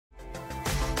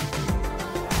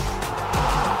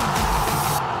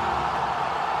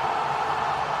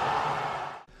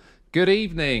Good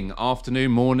evening,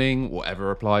 afternoon, morning,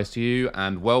 whatever applies to you,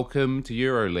 and welcome to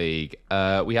EuroLeague.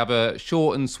 We have a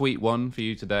short and sweet one for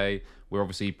you today. We're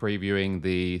obviously previewing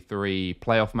the 3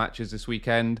 playoff matches this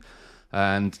weekend.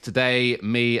 And today,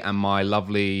 me and my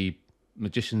lovely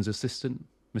magician's assistant,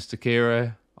 Mr.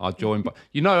 Kira, are joined by...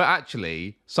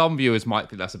 actually, some viewers might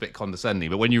think that's a bit condescending,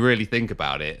 but when you really think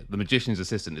about it, the magician's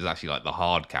assistant is actually like the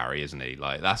hard carry, isn't he?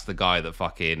 Like, that's the guy that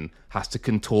fucking has to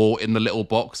contort in the little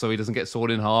box so he doesn't get sawed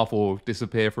in half or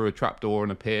disappear through a trapdoor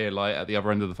and appear like at the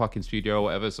other end of the fucking studio or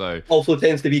whatever. So also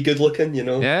tends to be good looking, you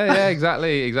know. yeah,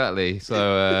 exactly.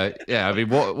 So I mean,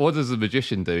 what does the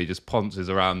magician do? He just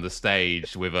ponces around the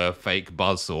stage with a fake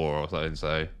buzzsaw or something.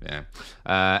 So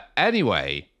yeah.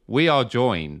 Anyway, we are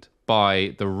joined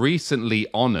by the recently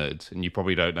honoured, and you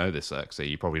probably don't know this, Xerxe,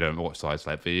 you probably don't watch Side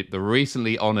Sled, the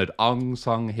recently honoured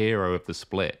unsung hero of the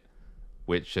split,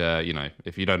 which,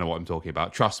 if you don't know what I'm talking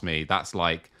about, trust me, that's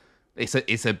like,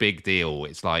 it's a big deal.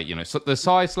 It's like, so the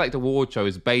Side Select Award show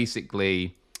is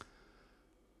basically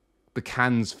the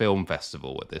Cannes Film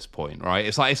Festival at this point, right?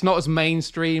 It's like, it's not as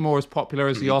mainstream or as popular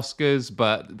as the Oscars,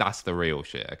 but that's the real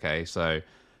shit, okay? So,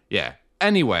 yeah.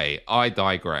 Anyway, I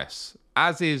digress.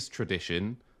 As is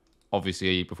tradition,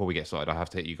 obviously, before we get started, I have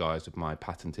to hit you guys with my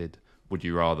patented Would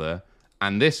You Rather.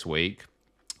 And this week,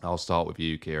 I'll start with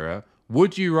you, Kira.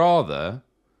 Would you rather...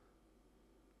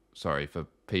 Sorry, for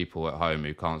people at home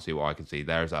who can't see what I can see,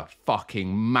 there's a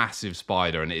fucking massive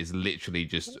spider and it is literally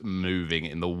just moving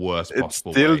in the worst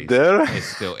possible ways. It's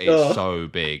still there? It's so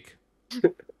big.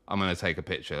 I'm going to take a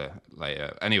picture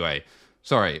later. Anyway,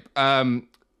 sorry.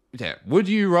 Would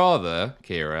you rather,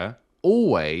 Kira,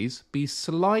 always be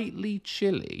slightly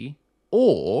chilly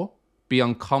or be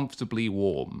uncomfortably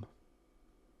warm?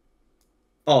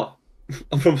 Oh,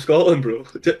 I'm from Scotland, bro.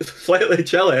 Slightly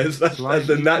chilly. That's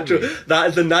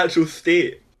the natural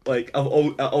state, like at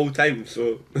all times.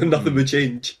 So nothing would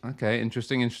change. Okay,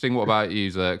 interesting. What about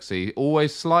you, Xerxe?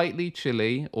 Always slightly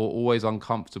chilly or always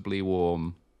uncomfortably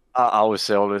warm? I would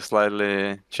say always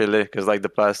slightly chilly because like the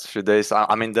past few days,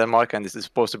 I'm in Denmark and this is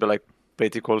supposed to be like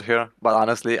pretty cold here. But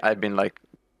honestly, I've been like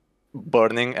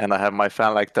burning and I have my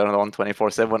fan like turned on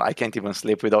 24/7. I can't even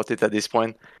sleep without it at this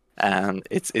point, and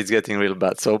it's getting real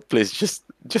bad. So please, just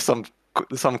some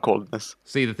coldness.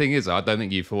 See, the thing is, I don't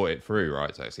think you thought it through,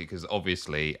 right, Xerxe? Because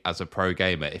obviously, as a pro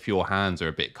gamer, if your hands are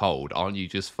a bit cold, aren't you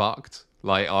just fucked?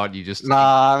 Like, aren't you just...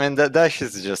 Nah, I mean, that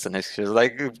shit's just an excuse.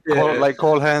 Like,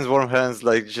 cold hands, warm hands,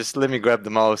 like, just let me grab the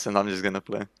mouse and I'm just gonna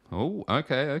play. Oh,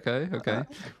 okay.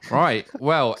 Right,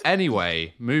 well,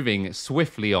 anyway, moving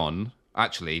swiftly on.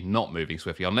 Actually, not moving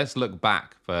swiftly on. Let's look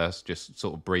back first, just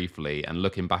sort of briefly, and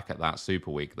looking back at that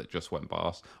Super Week that just went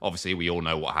past. Obviously, we all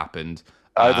know what happened.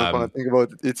 I don't want to think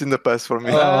about it. It's in the past for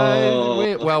me.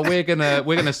 We're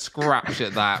gonna scratch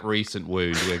at that recent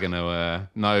wound. We're gonna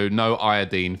no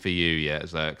iodine for you yet,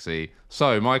 Xerxe.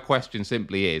 So my question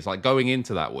simply is, like, going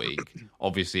into that week,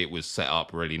 obviously it was set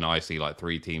up really nicely, like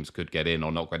 3 teams could get in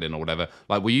or not get in or whatever.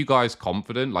 Like, were you guys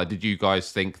confident? Like, did you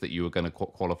guys think that you were going to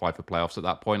qualify for playoffs at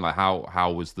that point? Like,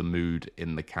 how was the mood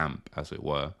in the camp, as it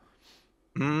were?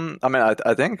 I mean,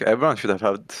 I think everyone should have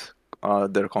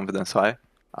had their confidence high.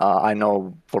 I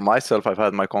know for myself, I've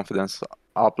had my confidence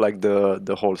up like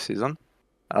the whole season,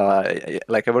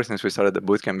 like ever since we started the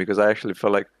bootcamp, because I actually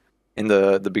felt like in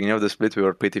the beginning of the split we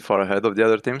were pretty far ahead of the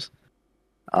other teams,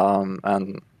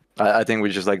 and I think we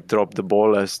just like dropped the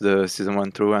ball as the season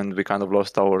went through, and we kind of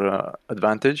lost our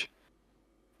advantage.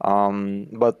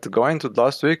 But going to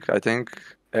last week, I think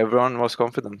everyone was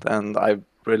confident, and I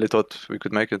really thought we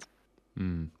could make it.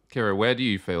 Kira, where do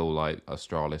you feel like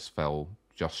Astralis fell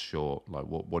just short? Like,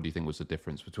 what do you think was the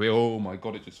difference between... Oh my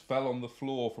god, it just fell on the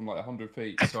floor from like 100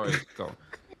 feet. Sorry, go on.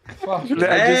 Fuck.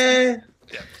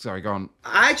 Sorry, go on.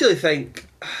 I actually think,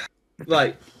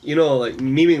 like,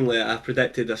 memeingly, I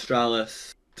predicted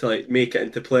Astralis to like make it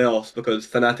into playoffs because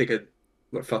Fnatic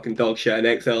were fucking dog shit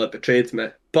and XL had betrayed me.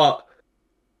 But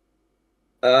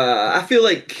I feel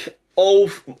like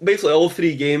basically all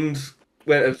 3 games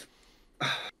went as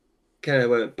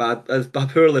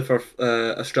poorly for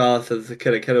Astralis as it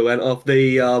kind of went off.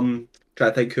 Try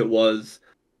to think who it was.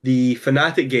 The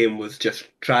Fnatic game was just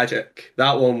tragic.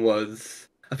 That one was...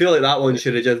 I feel like that one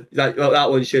should have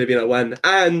been a win.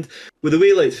 And with the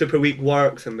way like Super Week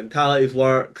works and mentalities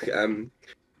work,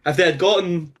 if they had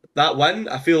gotten that win,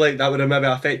 I feel like that would have maybe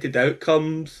affected the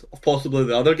outcomes of possibly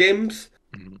the other games.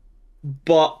 Mm-hmm.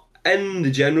 But in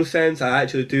the general sense, I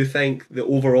actually do think the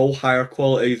overall higher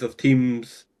qualities of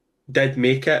teams did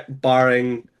make it,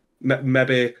 barring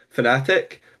maybe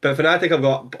Fnatic. But Fnatic have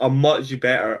got a much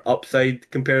better upside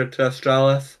compared to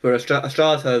Astralis, where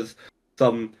Astralis has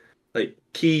some like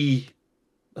key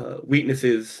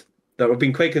weaknesses that have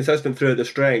been quite consistent throughout the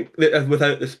strength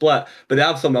without the split, but they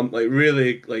have some like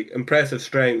really like impressive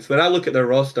strengths. When I look at their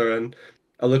roster and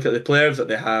I look at the players that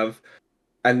they have,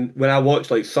 and when I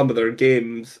watch like some of their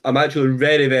games, I'm actually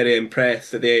very, very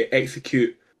impressed that they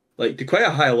execute like to quite a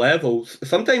high level,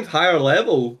 sometimes higher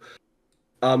level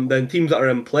than teams that are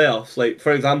in playoffs. Like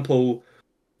for example,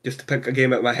 just to pick a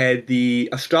game out of my head, the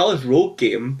Astralis Rogue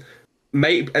game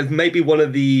might be one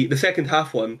of the second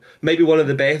half one might be one of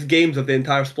the best games of the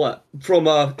entire split from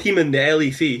a team in the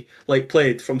LEC like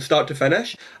played from start to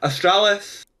finish.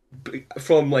 Astralis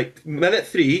from like minute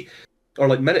 3 or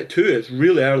like minute 2 is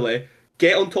really early,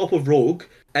 get on top of Rogue,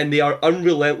 and they are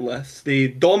unrelentless. They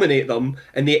dominate them,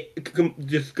 and they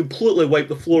just completely wipe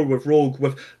the floor with Rogue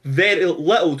with very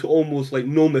little to almost like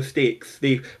no mistakes.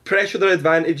 They pressure their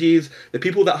advantages. The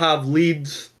people that have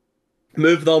leads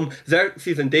move them.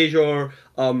 Xerxe and Dejor,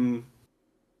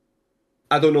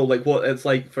 I don't know like what it's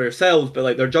like for yourselves, but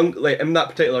like like in that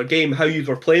particular game, how you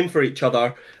were playing for each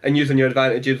other and using your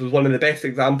advantages was one of the best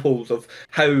examples of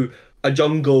how a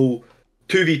jungle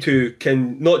 2v2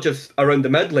 can not just around the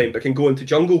mid lane, but can go into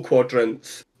jungle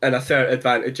quadrants and assert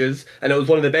advantages. And it was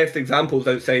one of the best examples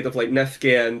outside of like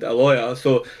Niske and Aloya.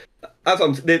 So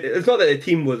it's not that the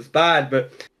team was bad,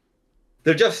 but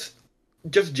they're just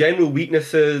general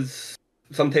weaknesses.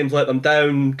 Sometimes let them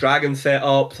down. Dragon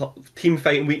setup, team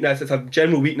fighting weakness. It's a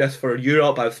general weakness for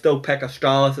Europe. I would still pick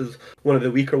Astralis as one of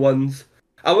the weaker ones.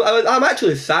 I'm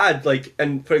actually sad, like,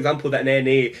 and for example, that in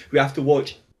NA we have to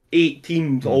watch 8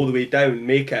 teams all the way down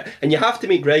make it, and you have to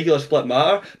make regular split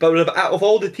matter. But out of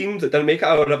all the teams that didn't make it,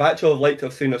 I would have actually liked to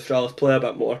have seen Astralis play a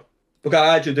bit more, because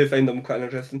I actually do find them quite an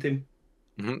interesting team.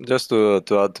 Just to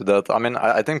add to that, I mean,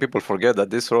 I think people forget that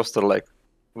this roster, like,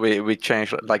 we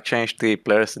changed 3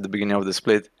 players at the beginning of the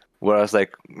split, whereas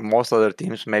like most other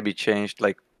teams maybe changed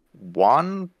like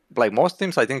one. Like most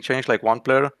teams, I think changed like 1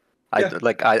 player. I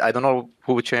don't know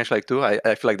who changed like 2.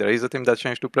 I feel like there is a team that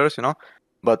changed 2 players, you know,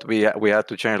 but we had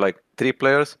to change like 3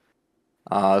 players.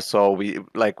 So we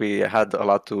had a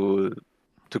lot to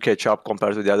catch up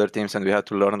compared to the other teams, and we had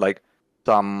to learn like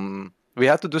we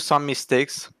had to do some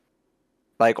mistakes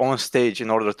like on stage in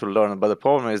order to learn. But the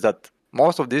problem is that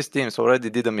most of these teams already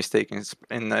did a mistake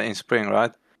in spring,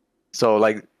 right? So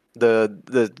like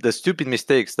the stupid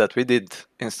mistakes that we did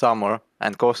in summer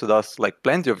and costed us like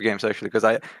plenty of games actually, because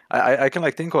I can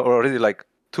like think of already like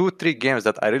 2-3 games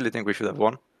that I really think we should have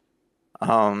won.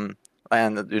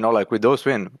 And you know, like with those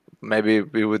wins, maybe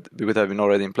we would have been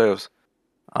already in playoffs.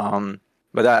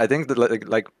 But I think that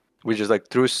like we just like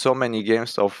threw so many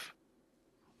games of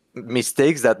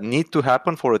mistakes that need to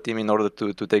happen for a team in order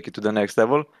to take it to the next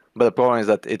level. But the problem is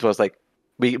that it was like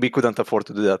we couldn't afford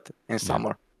to do that in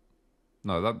summer.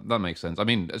 No, that makes sense. I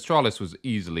mean, Astralis was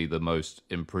easily the most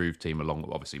improved team, along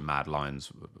with obviously Mad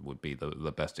Lions would be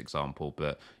the best example.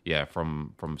 But yeah,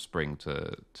 from spring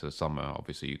to summer,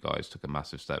 obviously you guys took a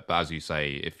massive step. But as you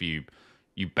say, if you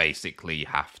basically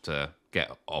have to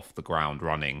get off the ground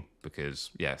running,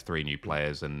 because 3 new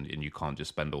players and you can't just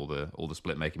spend all the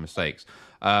split making mistakes.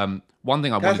 One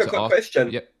thing I wanted to ask. Quick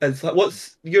question: is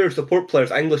what's your support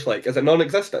players' English like? Is it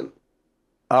non-existent?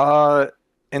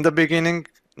 In the beginning,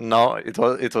 no, it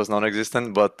was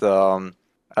non-existent. But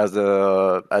as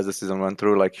the season went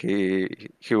through, like he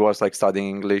was like studying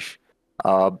English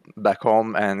back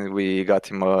home, and we got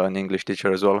him an English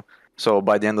teacher as well. So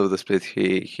by the end of the split,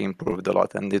 he improved a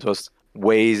lot, and it was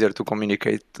way easier to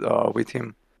communicate with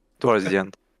him towards the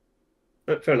end.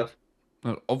 Fair enough.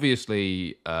 Well,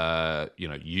 obviously,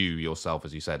 you yourself,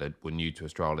 as you said, were new to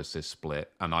Astralis this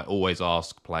split, and I always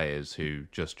ask players who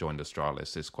just joined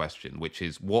Astralis this question, which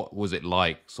is, what was it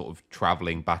like, sort of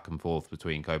traveling back and forth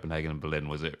between Copenhagen and Berlin?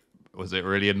 Was it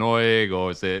really annoying,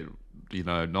 or is it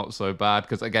not so bad?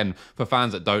 Because again, for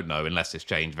fans that don't know, unless it's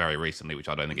changed very recently, which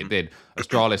I don't think it did,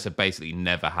 Astralis have basically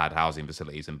never had housing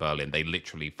facilities in Berlin. They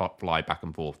literally fly back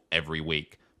and forth every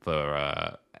week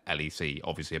for LEC,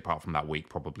 obviously apart from that week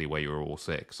probably where you were all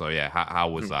sick. So yeah, how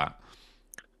was that?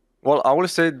 Well, I would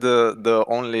say the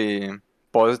only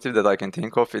positive that I can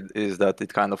think of is that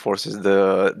it kind of forces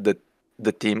the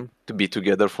team to be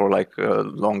together for like a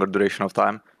longer duration of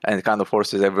time, and it kind of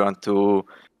forces everyone to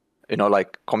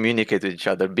like communicate with each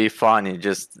other, be funny,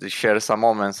 just share some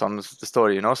moments, some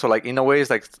story, So like in a way, it's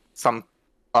like some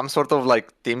sort of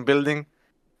like team building,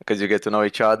 because you get to know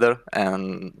each other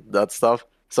and that stuff.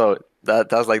 So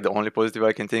that's like the only positive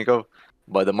I can think of.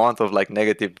 But the amount of like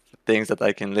negative things that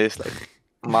I can list, like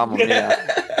mamma mia,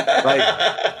 like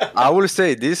I will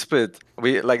say this split,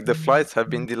 we like the flights have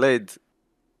been delayed.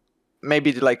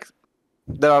 Maybe like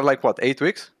there are like 8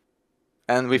 weeks,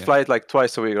 and we fly it like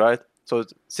twice a week, right? So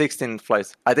 16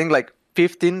 flights. I think like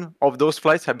 15 of those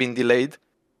flights have been delayed.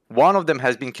 One of them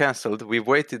has been cancelled. We've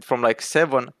waited from like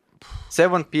 7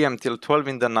 p.m. till 12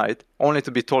 in the night, only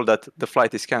to be told that the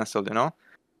flight is cancelled, you know?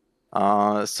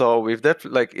 So we've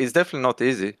it's definitely not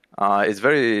easy.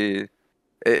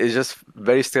 It's just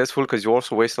very stressful because you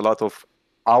also waste a lot of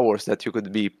hours that you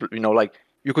could be, you know, like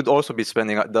you could also be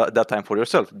spending that time for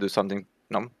yourself, do something,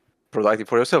 you know, productive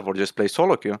for yourself, or just play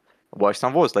solo queue, watch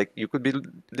some voice. Like you could be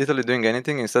literally doing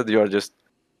anything. Instead, you are just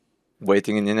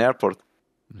waiting in an airport.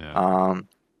 Yeah.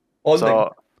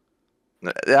 So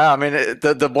yeah, I mean,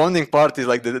 the bonding part is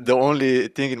like the only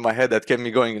thing in my head that kept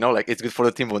me going. You know, like it's good for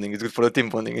the team bonding. It's good for the team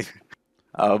bonding.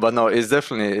 But no, it's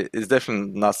definitely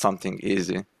not something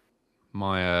easy.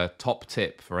 My top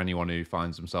tip for anyone who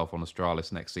finds themselves on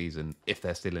Astralis next season, if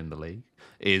they're still in the league,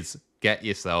 is get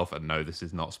yourself, and no, this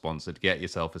is not sponsored, get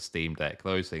yourself a Steam Deck.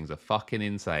 Those things are fucking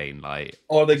insane. Like,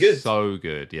 are they good? So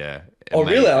good, yeah. Oh,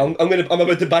 really? I'm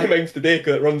about to buy mine today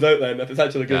because it runs out then, if it's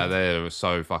actually good. Yeah, they're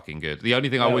so fucking good. The only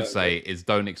thing I would say is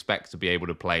don't expect to be able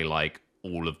to play, like,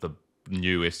 all of the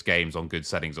newest games on good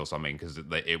settings or something, because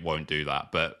it won't do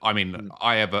that. But I mean,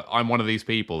 I'm one of these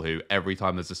people who every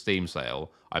time there's a Steam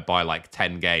sale, I buy like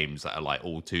 10 games that are like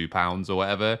all £2 or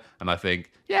whatever, and I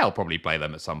think, yeah, I'll probably play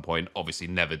them at some point. Obviously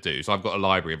never do. So I've got a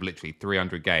library of literally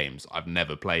 300 games I've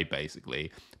never played, basically.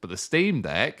 But the Steam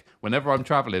Deck, whenever I'm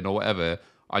traveling or whatever,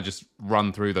 I just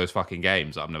run through those fucking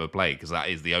games that I've never played, because that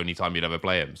is the only time you'd ever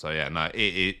play them. So yeah, no,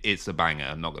 it's a banger,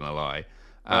 I'm not gonna lie.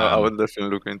 I would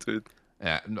definitely look into it.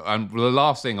 Yeah, and the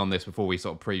last thing on this before we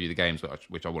sort of preview the games,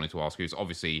 which I wanted to ask you, is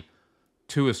obviously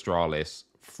to Astralis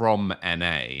from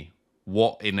NA.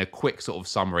 What, in a quick sort of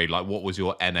summary, like what was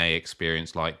your NA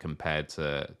experience like compared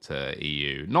to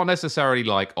EU? Not necessarily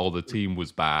like, oh, the team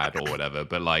was bad or whatever,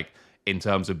 but like in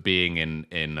terms of being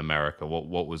in America,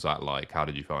 what was that like? How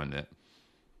did you find it?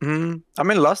 I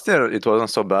mean, last year it wasn't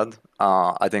so bad.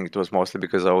 I think it was mostly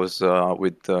because I was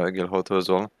with Gilhoto as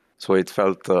well, so it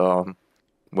felt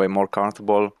way more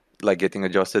comfortable, like getting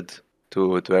adjusted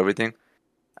to everything.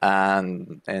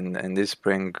 And in this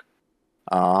spring,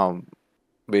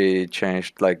 we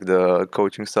changed like the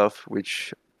coaching stuff,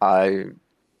 which I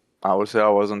would say I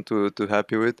wasn't too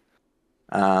happy with.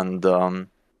 And yeah,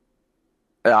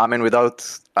 I mean,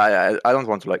 I don't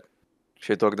want to like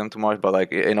shit talk them too much, but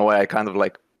like in a way, I kind of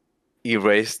like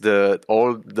erased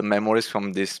all the memories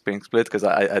from this spring split, because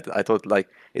I thought like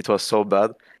it was so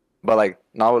bad. But like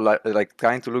now, like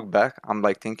trying to look back, I'm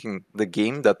like thinking the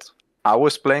game that I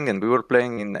was playing and we were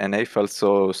playing in NA felt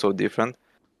so different.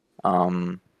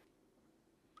 And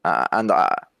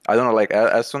I don't know, like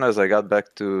as soon as I got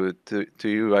back to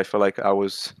you, I felt like I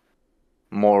was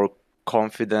more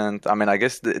confident. I mean, I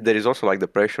guess there is also like the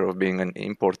pressure of being an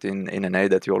import in NA,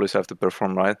 that you always have to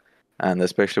perform right, and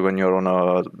especially when you're on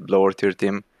a lower tier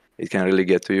team, it can really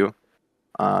get to you.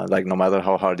 Like no matter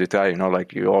how hard you try, you know,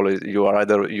 like you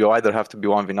either have to be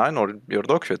 1v9 or you're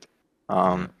dog shit.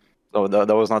 So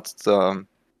that was not.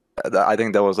 I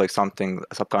think that was like something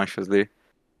subconsciously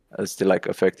still like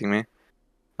affecting me.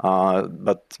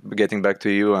 But getting back to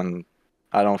you, and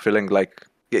I don't feeling like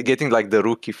getting like the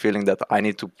rookie feeling that I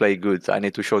need to play good. I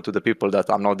need to show to the people that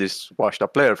I'm not this washed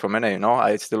up player from NA. You know,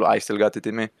 I still got it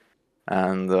in me,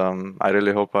 and I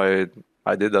really hope I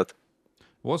did that.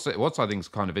 What's I think is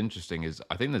kind of interesting is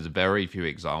I think there's very few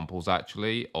examples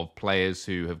actually of players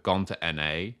who have gone to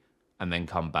NA and then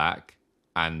come back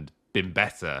and been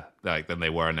better like than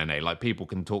they were in NA. Like people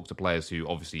can talk to players who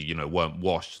obviously, you know, weren't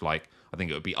washed. Like I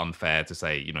think it would be unfair to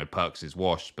say, you know, Perks is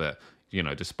washed, but you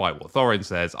know, despite what Thorin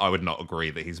says, I would not agree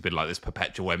that he's been like this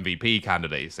perpetual MVP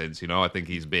candidate since, you know, I think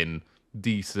he's been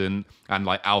decent. And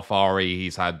like Alfari,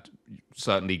 he's had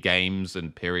certainly games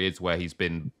and periods where he's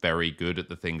been very good at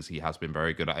the things he has been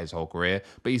very good at his whole career,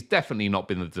 but he's definitely not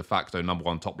been the de facto number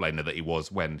one top laner that he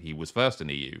was when he was first in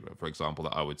EU, for example,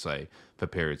 that I would say for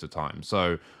periods of time.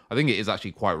 So I think it is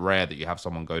actually quite rare that you have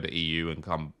someone go to EU and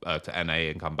come to NA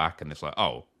and come back and it's like,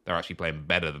 oh, they're actually playing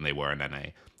better than they were in NA.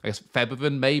 I guess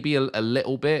Featherman maybe a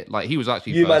little bit. Like he was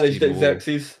actually you managed it,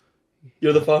 Xerxe.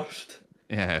 You're the first.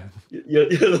 Yeah, you're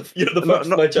the first.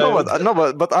 My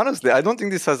child. But honestly, I don't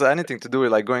think this has anything to do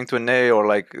with like going to an A or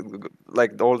like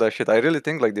all that shit. I really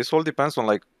think like this all depends on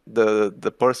like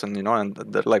the person, you know, and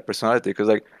the like personality. Because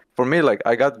like for me, like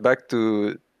I got back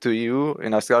to you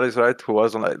in Astralis, right? Who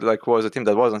was on who was a team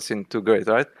that wasn't seen too great,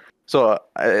 right? So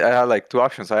I had like two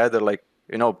options. I either like,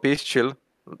 you know, peace chill,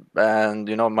 and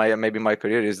you know maybe my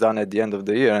career is done at the end of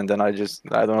the year, and then I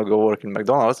don't know, go work in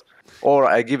McDonald's, or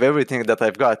I give everything that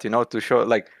I've got, you know, to show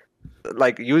like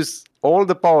use all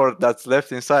the power that's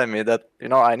left inside me, that you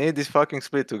know I need this fucking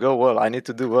split to go well, I need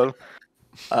to do well,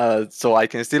 so I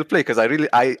can still play, because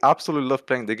I absolutely love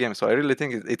playing the game. So I really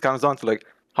think it comes down to like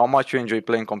how much you enjoy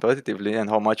playing competitively and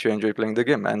how much you enjoy playing the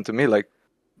game. And to me, like,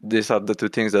 these are the two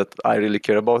things that I really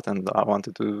care about, and I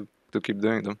wanted to keep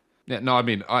doing them. Yeah, no, I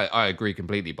mean, I agree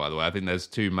completely, by the way. I think there's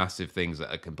two massive things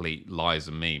that are complete lies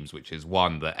and memes, which is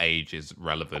one, that age is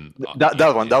relevant. That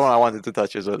one I wanted to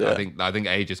touch as well. Yeah. I think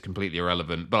age is completely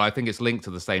irrelevant, but I think it's linked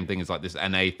to the same thing as like this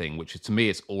NA thing, which is, to me,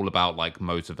 it's all about like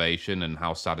motivation and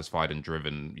how satisfied and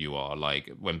driven you are.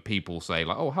 Like when people say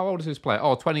like, oh, how old is this player?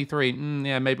 Oh, 23.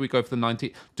 Yeah, maybe we go for the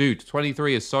 19. Dude,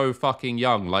 23 is so fucking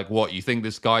young. Like what, you think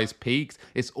this guy's peaked?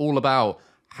 It's all about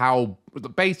how,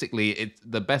 basically,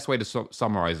 the best way to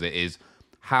summarize it is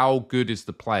how good is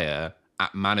the player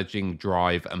at managing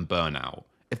drive and burnout.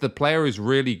 If the player is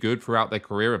really good throughout their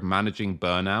career of managing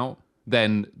burnout,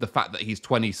 then the fact that he's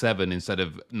 27 instead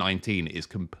of 19 is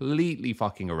completely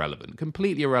fucking irrelevant.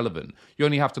 Completely irrelevant. You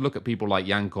only have to look at people like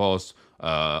Jankos,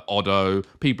 Odo,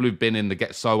 people who've been in the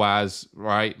Get Soaz,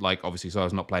 right? Like, obviously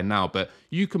Soaz not playing now, but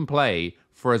you can play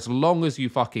for as long as you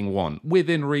fucking want,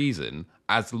 within reason,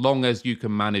 as long as you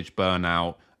can manage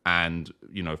burnout and,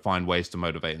 you know, find ways to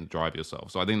motivate and drive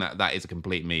yourself. So I think that is a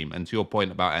complete meme. And to your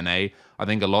point about NA, I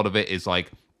think a lot of it is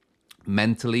like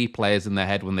mentally, players in their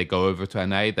head when they go over to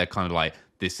NA, they're kind of like,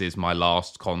 this is my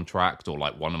last contract, or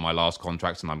like one of my last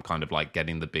contracts, and I'm kind of like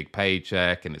getting the big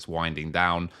paycheck and it's winding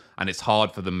down. And it's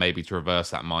hard for them maybe to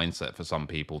reverse that mindset for some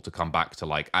people to come back to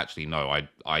like, actually, no,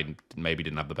 I maybe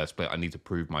didn't have the best play. I need to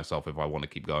prove myself if I want to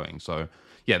keep going. So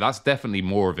yeah, that's definitely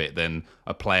more of it than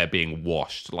a player being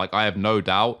washed. Like, I have no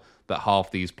doubt that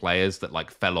half these players that like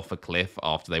fell off a cliff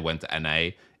after they went to NA,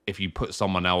 if you put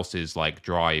someone else's like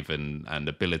drive and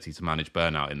ability to manage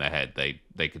burnout in their head,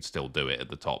 they could still do it at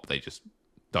the top. They just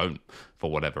don't,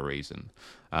 for whatever reason.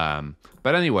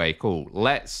 But anyway, cool.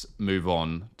 Let's move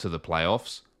on to the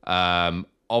playoffs.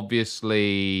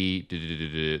 Obviously,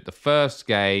 the first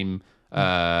game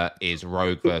is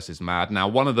Rogue versus Mad. Now,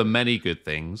 one of the many good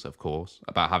things, of course,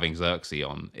 about having Xerxe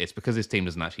on, it's because his team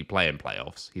doesn't actually play in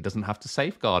playoffs. He doesn't have to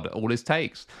safeguard all his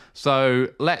takes. So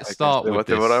let's start with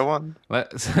whatever this. I want.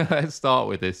 Let's start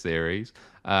with this series.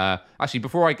 Actually,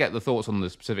 before I get the thoughts on the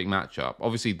specific matchup,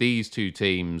 obviously these two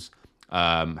teams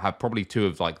have probably two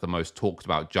of like the most talked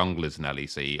about junglers in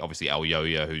LEC. Obviously,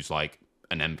 Elyoya, who's like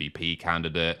an MVP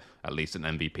candidate, at least an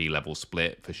MVP level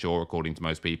split for sure, according to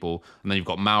most people. And then you've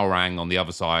got Malrang on the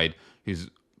other side, who's,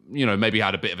 you know, maybe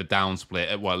had a bit of a down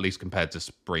split, well, at least compared to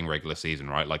spring regular season,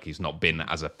 right? Like he's not been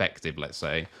as effective, let's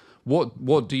say.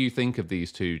 What do you think of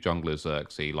these two junglers,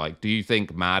 Xerxe? Like, do you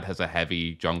think Mad has a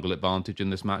heavy jungle advantage in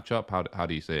this matchup? How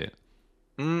do you see it?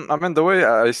 I mean, the way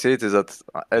I see it is that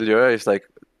Elyoya is like,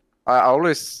 I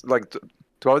always like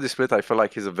throughout the split, I feel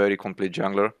like he's a very complete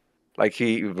jungler. Like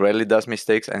he rarely does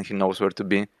mistakes and he knows where to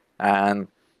be. And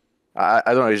I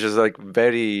don't know, it's just like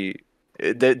very.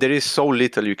 There is so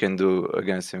little you can do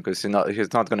against him because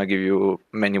he's not gonna give you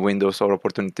many windows or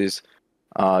opportunities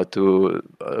to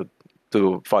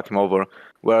fuck him over.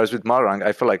 Whereas with Malrang,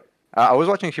 I feel like I was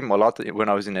watching him a lot when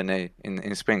I was in NA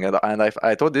in spring, and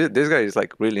I thought this guy is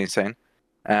like really insane.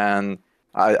 And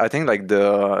I think like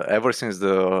ever since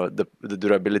the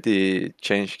durability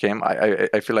change came,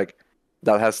 I feel like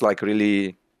that has like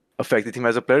really affected him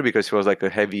as a player because he was like a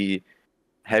heavy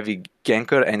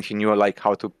ganker and he knew like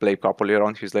how to play properly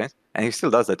around his lanes, and he still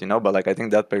does that, you know. But like I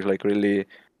think that player like really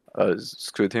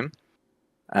screwed him.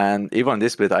 And even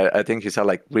this split, I think he's had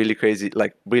like really crazy,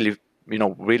 like really, you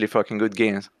know, really fucking good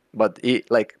games, but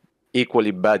like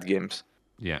equally bad games.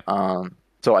 Yeah.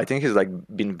 So I think he's like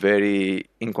been very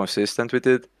inconsistent with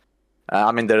it.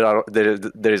 I mean,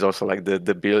 there is also like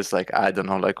the builds. Like I don't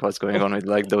know like what's going on with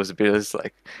like those builds.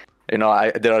 Like, you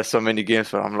know, there are so many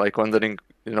games where I'm like wondering,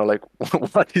 you know, like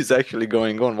what is actually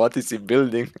going on? What is he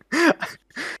building?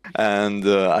 And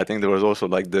I think there was also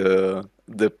like the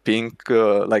pink,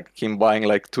 like him buying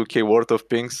like 2K worth of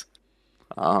pinks.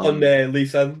 On Lee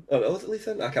Sin. Oh, was it Lee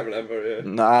Sin? I can't remember. Yeah.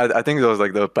 No, I think it was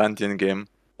like the Pantheon game.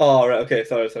 Oh, right. Okay.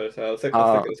 Sorry. I was thinking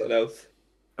of something else.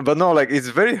 But no, like it's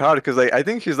very hard because like I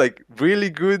think he's like really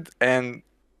good, and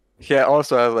he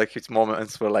also has like his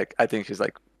moments where like I think he's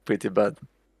like pretty bad.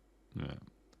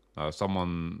 Yeah.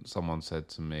 Someone said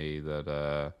to me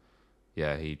that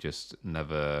yeah, he just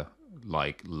never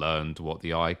like learned what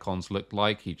the icons looked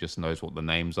like. He just knows what the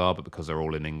names are, but because they're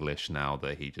all in English now,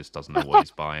 that he just doesn't know what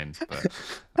he's buying.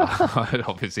 But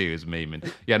obviously he was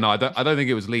memeing. Yeah, no, I don't think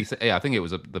it was Lee Sin. Yeah, I think it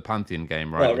was the Pantheon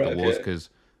game, right? Oh, right, it was because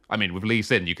I mean, with Lee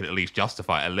Sin, you could at least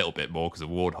justify it a little bit more because of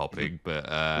ward hopping. But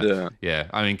yeah.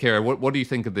 I mean, Kira, what do you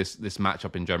think of this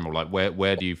matchup in general? Like,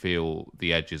 where do you feel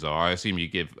the edges are? I assume you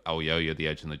give Elyoya the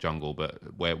edge in the jungle, but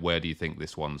where do you think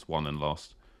this one's won and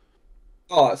lost?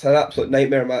 Oh, it's an absolute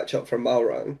nightmare matchup for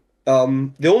Malrang.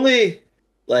 The only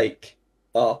like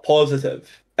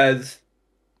positive is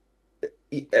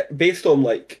based on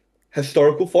like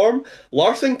historical form.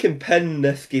 Larson can pin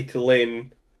Niski to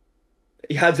lane.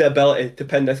 He has the ability to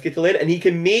pin Niski to lane, and he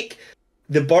can make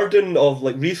the burden of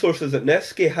like resources that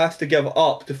Niski has to give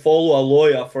up to follow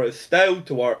Aloya for his style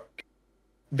to work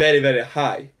very, very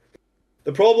high.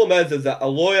 The problem is that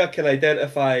Aloya can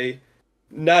identify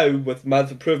now with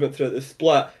Mad's improvement throughout the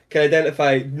split, can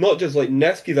identify not just like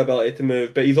Niski's ability to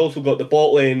move, but he's also got the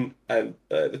bot lane and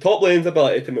the top lane's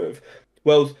ability to move.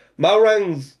 Whilst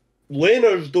Malrang's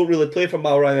laners don't really play for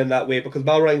Malrang in that way because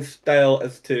Malrang's style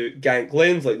is to gank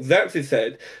lanes, like Xerxe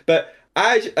said. But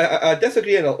I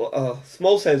disagree in a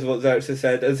small sense of what Xerxe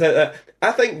said, is that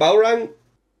I think Malrang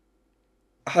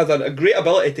has a great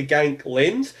ability to gank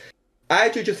lanes. I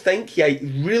actually just think he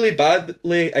really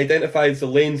badly identifies the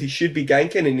lanes he should be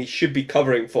ganking and he should be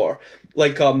covering for.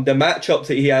 Like the matchups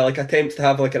that he like attempts to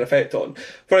have like an effect on.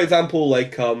 For example,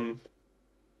 like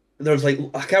there's like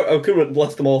I can't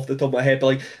list them off the top of my head, but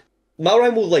like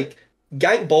Malrang will like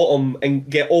gank bottom and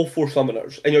get all 4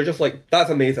 summoners, and you're just like, that's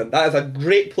amazing. That is a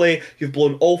great play. You've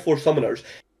blown all 4 summoners,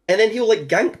 and then he'll like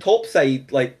gank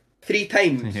topside like 3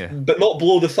 times, but not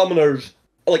blow the summoners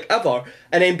like ever.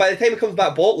 And then by the time he comes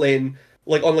back bot lane,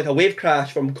 like on like a wave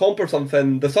crash from comp or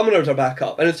something, the summoners are back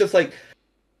up, and it's just like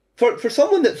for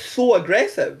someone that's so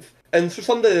aggressive, and for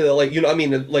somebody that like you know what I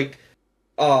mean, like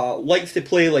likes to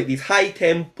play like these high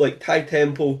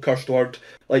tempo cursed word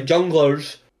like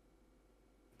junglers.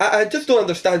 I just don't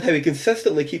understand how he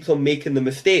consistently keeps on making the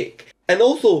mistake. And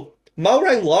also,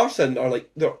 Malrang Larson are like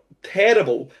they're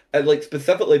terrible at like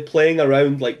specifically playing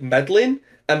around like mid lane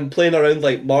and playing around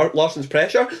like Larson's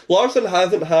pressure. Larson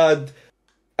hasn't had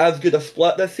as good a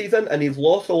split this season, and he's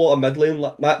lost a lot of mid lane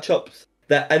matchups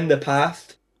that in the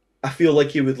past I feel like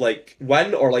he would like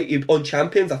win, or like on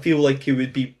champions I feel like he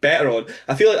would be better on.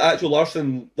 I feel like actual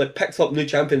Larson like picks up new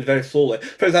champions very slowly.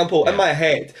 For example, in my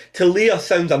head, Talia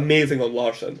sounds amazing on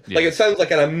Larson. Like it sounds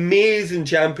like an amazing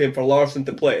champion for Larson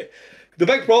to play. The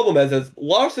big problem is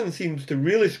Larson seems to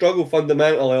really struggle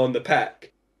fundamentally on the pick.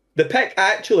 The pick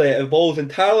actually evolves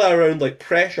entirely around like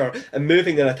pressure and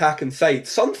moving and attacking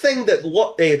sides. Something that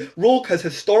Rogue has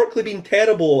historically been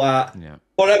terrible at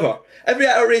forever. Every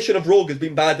iteration of Rogue has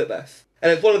been bad at this.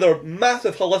 And it's one of their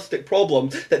massive holistic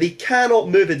problems that they cannot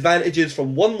move advantages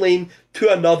from one lane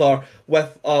to another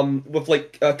with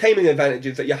timing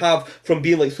advantages that you have from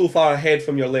being like so far ahead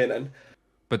from your laning.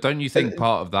 But don't you think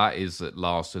part of that is that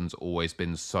Larson's always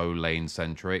been so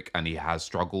lane-centric and he has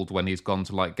struggled when he's gone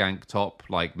to like gank top?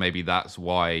 Like maybe that's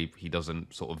why he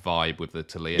doesn't sort of vibe with the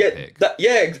Talia pick.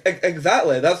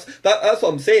 Exactly. That's what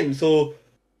I'm saying. So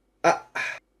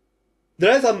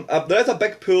there is a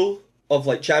big pool of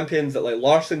like champions that like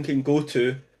Larson can go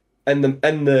to in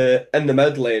the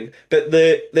mid lane, but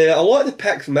a lot of the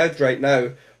picks mid right now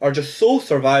are just so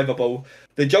survivable.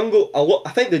 The jungle,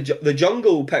 I think the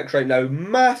jungle picks right now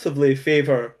massively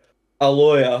favour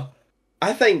Aloya.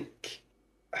 I think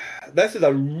this is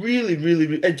a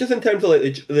really, and just in terms of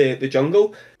like the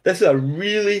jungle, this is a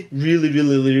really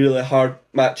hard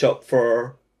matchup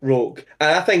for Rogue.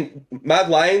 And I think Mad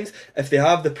Lions, if they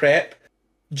have the prep,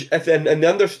 and they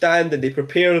understand and they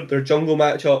prepare their jungle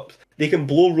matchups, they can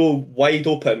blow Rogue wide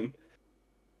open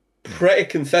pretty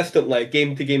consistently,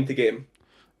 game to game to game.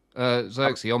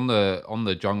 Xerxe, on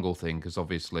the jungle thing, because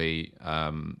obviously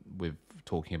with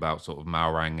talking about sort of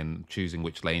Malrang and choosing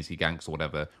which lanes he ganks or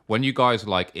whatever, when you guys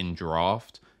like in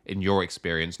draft, in your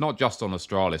experience, not just on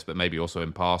Astralis, but maybe also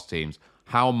in past teams,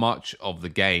 how much of the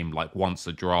game, like once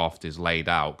the draft is laid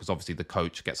out, because obviously the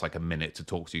coach gets like a minute to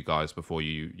talk to you guys before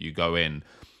you go in,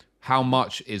 how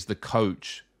much is the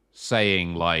coach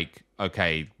saying like,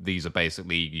 okay, these are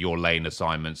basically your lane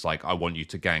assignments, like I want you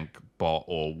to gank bot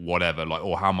or whatever, like,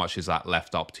 or how much is that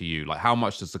left up to you? Like how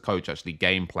much does the coach actually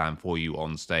game plan for you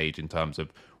on stage in terms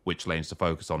of which lanes to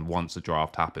focus on once the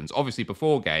draft happens? Obviously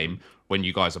before game, when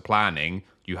you guys are planning,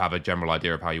 you have a general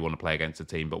idea of how you want to play against a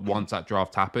team, but once that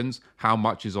draft happens, how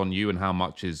much is on you and how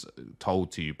much is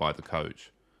told to you by the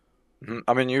coach?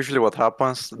 I mean, usually what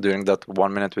happens during that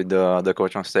 1 minute with the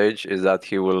coach on stage is that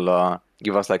he will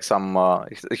give us like some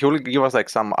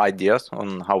ideas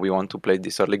on how we want to play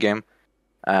this early game,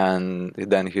 and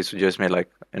then he suggests me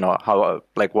like how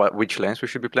which lanes we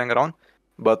should be playing around.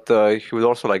 But he would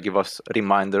also like give us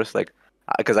reminders, like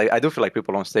because I do feel like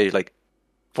people on stage like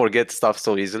forget stuff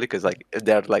so easily because like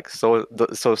they're like so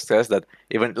stressed that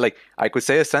even like I could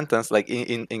say a sentence like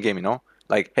in game,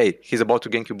 like hey, he's about to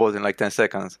gank you both in like 10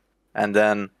 seconds. And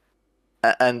then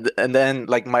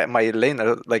like my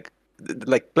laner like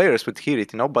like players would hear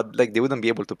it, but like they wouldn't be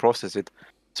able to process it.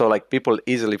 So like people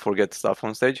easily forget stuff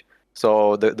on stage.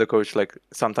 So the coach like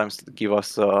sometimes give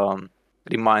us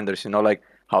reminders, like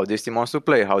how this team wants to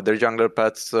play, how their jungler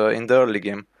paths in the early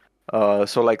game.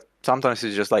 So like sometimes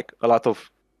it's just like a lot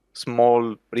of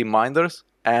small reminders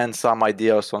and some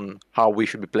ideas on how we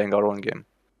should be playing our own game.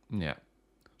 Yeah.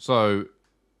 So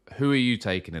who are you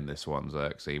taking in this one,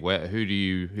 Xerxe? Who do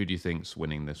you think's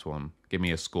winning this one? Give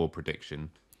me a score prediction.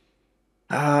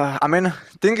 I mean,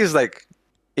 thing is like,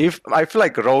 if I feel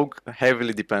like Rogue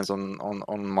heavily depends on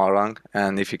Marang,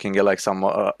 and if he can get like some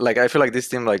like I feel like this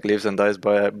team like lives and dies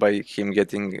by him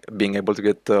being able to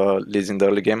get leads in the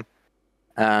early game.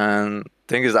 And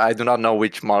thing is, I do not know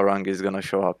which Marang is gonna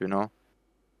show up,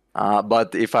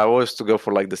 But if I was to go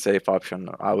for like the safe option,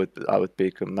 I would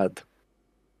pick Med.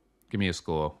 Give me a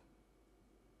score.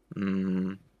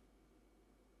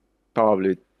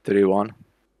 Probably 3-1.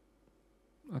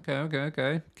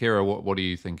 Okay. Kira, what are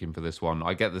you thinking for this one?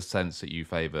 I get the sense that you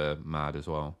favour Mad as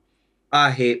well.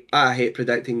 I hate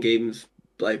predicting games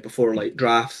like before like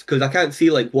drafts because I can't see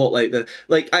like what like the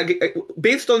like I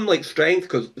based on like strength,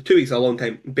 because 2 weeks is a long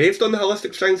time. Based on the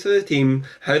holistic strengths of the team,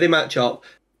 how they match up,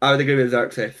 I would agree with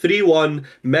Xerxe. 3-1,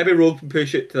 maybe Rogue can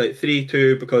push it to like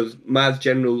 3-2 because Mad's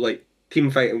general like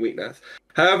team fighting weakness.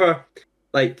 However,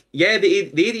 like the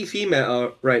ADC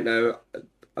meta right now,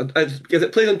 is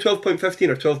it played on 12.15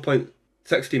 or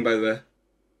 12.16 by the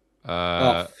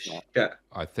way? Shit.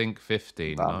 I think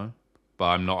 15, no? But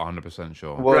I'm not 100%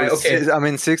 sure. Well, Right, okay. I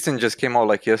mean, 16 just came out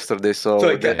like yesterday, so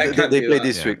So they played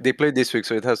this week. They played this week,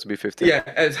 so it has to be 15. Yeah,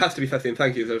 it has to be 15.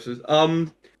 Thank you, Xerxes.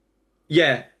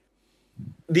 Yeah,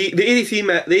 the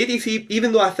ADC,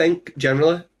 even though I think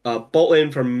generally bot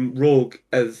lane from Rogue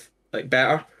is like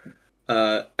better,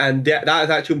 and that is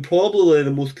actually probably the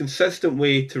most consistent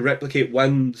way to replicate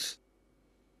wins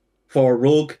for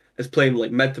Rogue is playing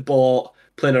like mid to bot,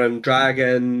 playing around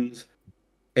dragons,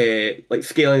 like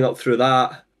scaling up through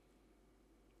that.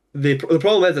 The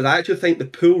problem is I actually think the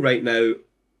pool right now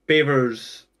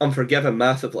favors Unforgiven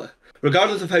massively.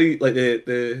 Regardless of how like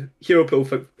the hero pool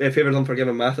favors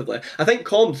Unforgiven massively. I think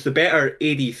Comp's the better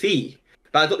ADC,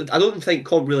 but I don't think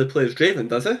Comp really plays Draven,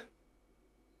 does he?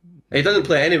 He doesn't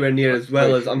play anywhere near as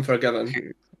well as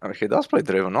Unforgiven. He does play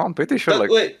Draven. No, I'm pretty sure.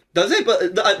 Wait, does he?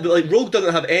 But like Rogue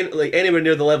doesn't have anywhere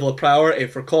near the level of priority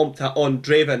for Comp on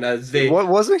Draven as they.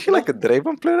 Wasn't he like a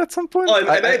Draven player at some point? Oh, he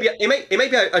might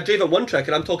be a Draven one trick,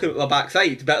 and I'm talking about my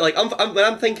backside. But like when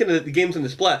I'm thinking of the games in the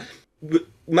split,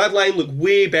 Mad Lion look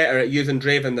way better at using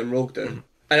Draven than Rogue do.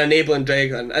 And enabling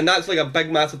Dragon, and that's like a big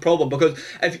massive problem because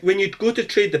when you go to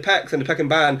trade the picks and the pick and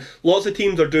ban, lots of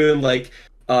teams are doing like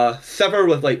Sivir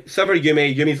with like Sivir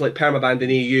Yumi's like permaban in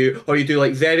EU, or you do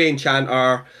like Xerxe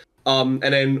Enchanter, and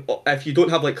then if you don't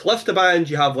have like Kalista banned,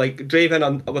 you have like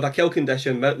Draven with a kill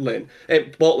condition bot lane.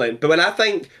 But when I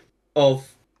think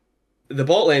of the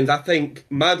bot lanes, I think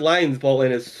Mad Lion's bot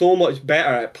lane is so much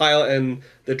better at piloting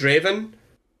the Draven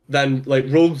than like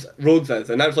Rogue's is,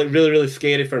 and that's like really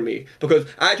scary for me because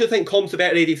I actually think Comp's a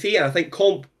better ADC, and I think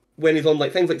Comp when he's on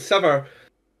like things like Sivir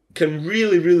can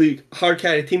really hard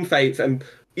carry team fights, and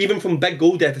even from big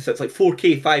goal deficits like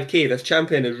 4k 5k, this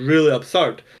champion is really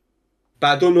absurd.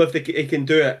 But I don't know if they can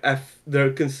do it if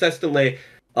they're consistently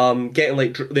getting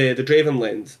like the Draven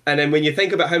lanes. And then when you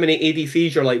think about how many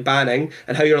ADCs you're like banning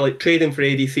and how you're like trading for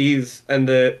ADCs in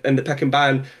the pick and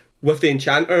ban with the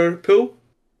Enchanter pool,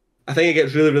 I think it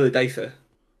gets really dicey.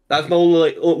 That's my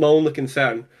only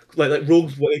concern. Like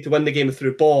Rogue's way to win the game is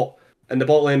through bot, and the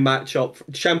bot lane matchup,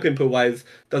 champion pool wise,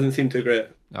 doesn't seem too great.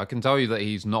 I can tell you that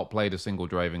he's not played a single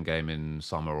Draven game in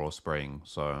summer or spring,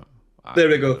 so there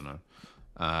we go. I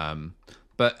don't know.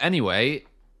 But anyway,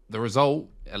 the result,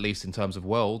 at least in terms of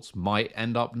worlds, might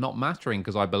end up not mattering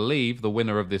because I believe the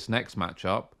winner of this next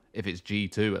matchup, if it's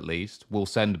G2 at least, will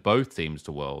send both teams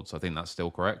to Worlds. I think that's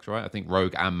still correct, right? I think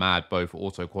Rogue and Mad both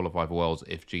auto-qualify for Worlds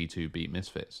if G2 beat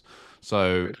Misfits.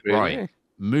 So, really? Right,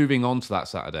 moving on to that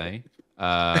Saturday,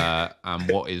 and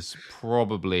what is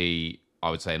probably, I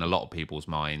would say in a lot of people's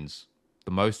minds,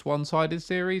 the most one-sided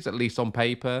series, at least on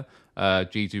paper,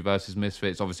 G2 versus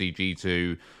Misfits. Obviously,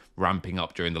 G2 ramping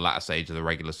up during the latter stage of the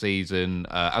regular season.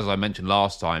 As I mentioned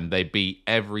last time, they beat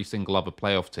every single other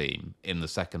playoff team in the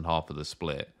second half of the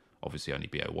split. Obviously only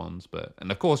BO1s,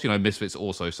 and of course, Misfits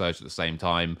also surged at the same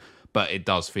time, but it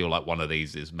does feel like one of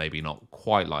these is maybe not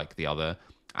quite like the other.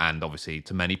 And obviously,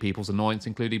 to many people's annoyance,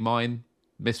 including mine,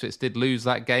 Misfits did lose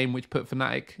that game, which put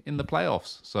Fnatic in the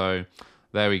playoffs. So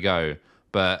there we go.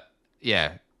 But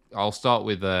yeah, I'll start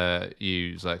with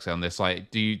you, Xerxe, on this.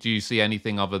 Like, do you see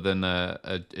anything other than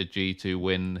a G2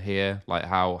 win here? Like,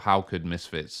 how could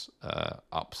Misfits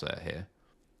upset here?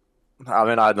 I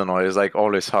mean, I don't know. It's like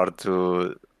always hard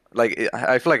to like.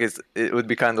 I feel like it would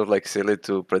be kind of like silly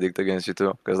to predict against you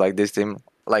too, because like this team,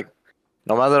 like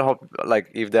no matter how like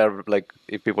if they're like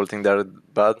if people think they're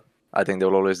bad, I think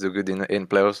they'll always do good in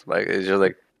playoffs. Like it's just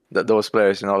like those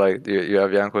players, like you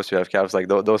have Jankos, you have Cavs, like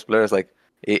those players, like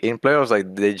in playoffs,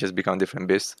 like they just become different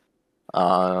beasts.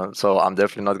 So I'm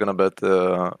definitely not gonna bet.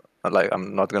 Like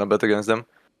I'm not gonna bet against them.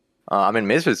 I mean,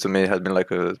 Misfits to me has been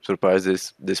like a surprise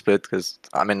this split because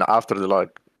I mean after the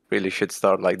like really shit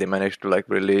start, like they managed to like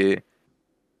really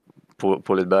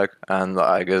pull it back, and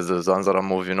I guess the Zanzara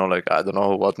move, like I don't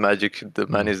know what magic the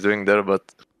man is doing there,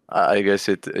 but I guess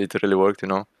it really worked,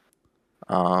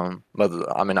 But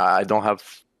I mean I don't have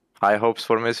high hopes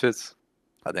for Misfits.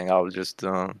 I think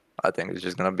I think it's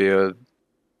just gonna be a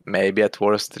maybe at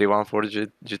worst 3-1 for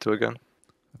G2 again.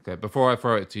 Okay, before I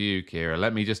throw it to you, Kira,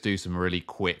 let me just do some really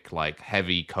quick, like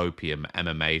heavy copium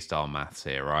MMA style maths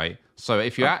here, right? So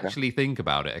if you actually think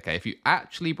about it, okay, if you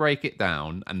actually break it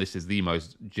down, and this is the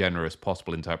most generous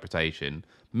possible interpretation,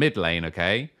 mid lane,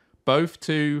 okay, both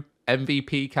two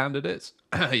MVP candidates.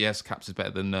 Yes, Caps is better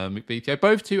than McVitie.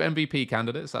 Both two MVP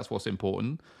candidates. That's what's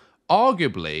important.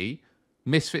 Arguably,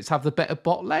 Misfits have the better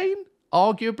bot lane.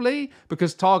 Arguably,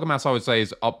 because Targamas, I would say,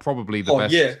 is probably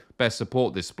the best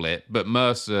support this split. But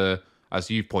Mercer, as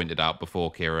you've pointed out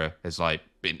before, Kira, has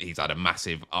he's had a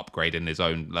massive upgrade in his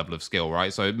own level of skill,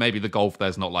 right? So maybe the golf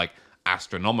there's not like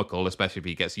astronomical, especially if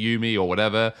he gets Yumi or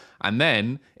whatever. And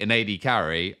then in AD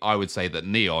carry, I would say that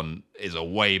Neon is a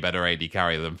way better AD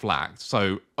carry than Flack.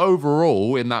 So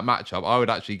overall, in that matchup, I would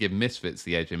actually give Misfits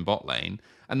the edge in bot lane.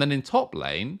 And then in top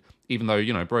lane, even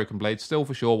though, Broken Blade's still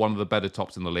for sure one of the better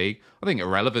tops in the league, I think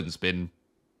Irrelevant's been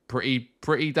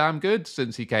pretty damn good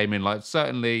since he came in. Like,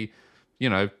 certainly,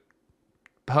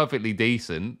 perfectly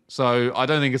decent. So I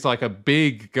don't think it's like a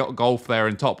big gulf there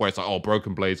in top where it's like, oh,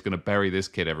 Broken Blade's going to bury this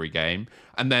kid every game.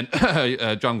 And then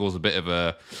Jungle's a bit of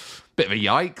a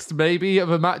yikes, maybe, of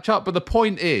a matchup. But the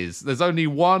point is, there's only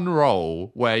one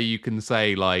role where you can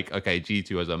say, like, okay,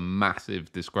 G2 has a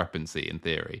massive discrepancy in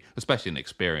theory, especially in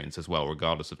experience as well,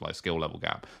 regardless of like skill level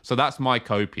gap. So that's my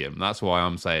copium. That's why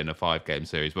I'm saying a 5-game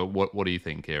series. But what do you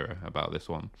think, Kira, about this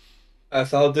one?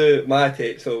 So I'll do my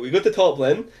take. So we go to top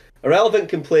lane. Irrelevant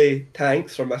can play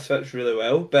tanks for Misfits really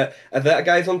well, but if that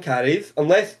guy's on carries,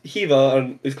 unless Hiva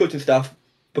and his coaching staff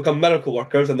become miracle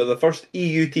workers and they're the first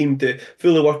EU team to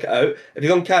fully work it out, if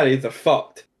he's on carries, they're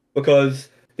fucked. Because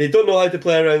they don't know how to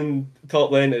play around top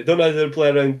lane, they don't know how to play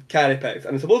around carry picks.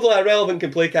 And supposedly Irrelevant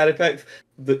can play carry picks.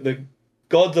 The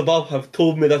gods above have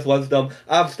told me this wisdom.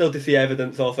 I've still to see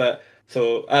evidence of it,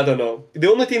 so I don't know. The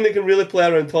only team that can really play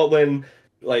around top lane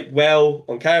well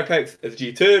on carry picks is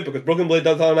G2 because Broken Blade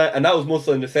does on it, and that was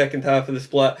mostly in the second half of the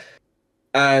split.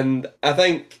 And I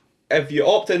think if you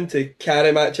opt into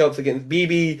carry matchups against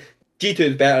BB, G2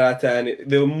 is better at it,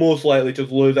 and they'll most likely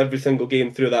just lose every single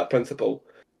game through that principle.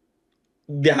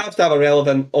 You have to have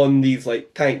Irrelevant on these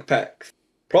tank picks.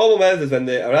 Problem is when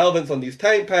the Irrelevance on these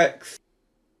tank picks,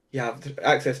 you have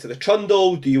access to the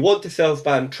Trundle. Do you want to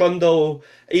self-ban Trundle?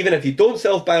 Even if you don't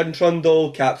self-ban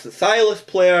Trundle, Cap's a Silas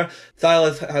player.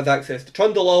 Silas has access to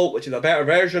Trundle ult, which is a better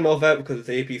version of it because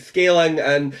it's AP scaling,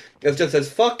 and it's just this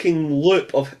fucking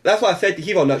loop of... That's what I said to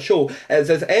Heave on that show. It's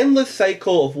this endless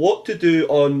cycle of what to do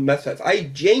on Misfits. I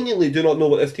genuinely do not know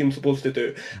what this team's supposed to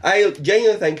do. I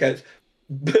genuinely think it's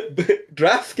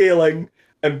draft scaling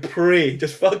and pray.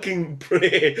 Just fucking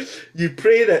pray. You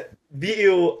pray that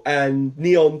Vito and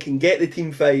Neon can get the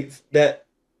team fights that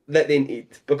they need,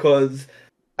 because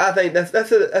I think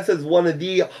this is one of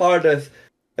the hardest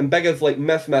and biggest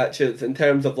mismatches in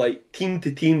terms of team to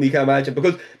team you can imagine.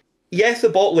 Because yes, the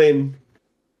bot lane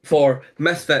for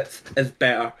Misfits is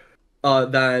better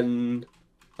than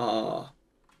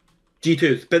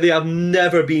G2's, but they have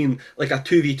never been a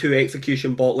 2v2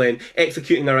 execution bot lane,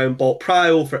 executing around bot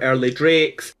prio for early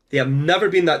drakes. They have never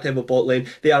been that type of bot lane.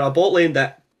 They are a bot lane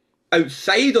that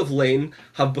outside of lane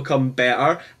have become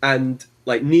better, and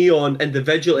Neon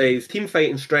individually, his team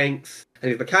fighting strengths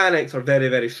and his mechanics are very,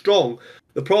 very strong.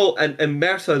 The problem, and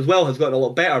Mercer as well has gotten a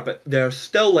lot better, but they're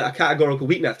still a categorical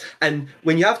weakness. And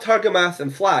when you have Targamas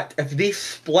and Flat, if they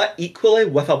split equally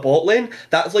with a bot lane,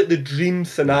 that's the dream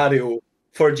scenario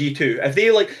for G2. If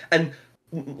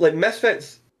they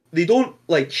Misfits, they don't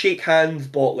shake hands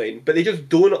bot lane, but they just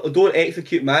don't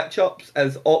execute matchups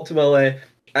as optimally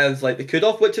as they could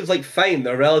have, which is fine.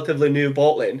 They're relatively new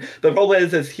bot lane. The problem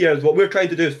is what we're trying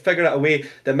to do is figure out a way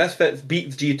that Misfits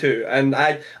beats G2, and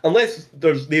unless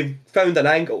they've found an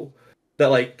angle that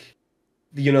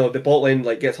the bot lane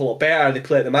gets a lot better, they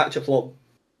play the matchups a lot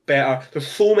better. There's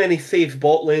so many safe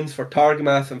bot lanes for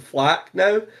Targamas and Flack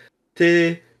now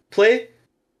to play.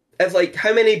 it's like,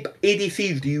 how many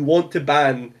ADCs do you want to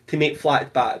ban to make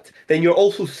flat bad? Then you're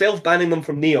also self-banning them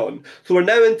from Neon. So we're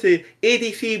now into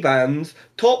ADC bans,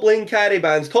 top lane carry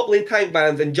bans, top lane tank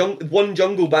bans, and one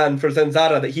jungle ban for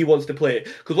Zanzara that he wants to play.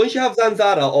 Because once you have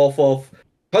Zanzara off of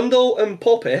Trundle and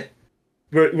Poppy,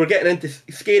 we're getting into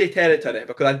scary territory,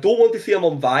 because I don't want to see him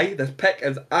on Vi. This pick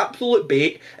is absolute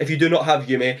bait if you do not have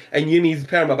Yuumi, and Yuumi's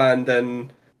permabanned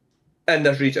in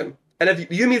this region. And if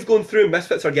Yumi's going through and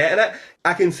Misfits are getting it,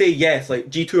 I can say yes, like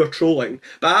G2 are trolling.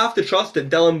 But I have to trust that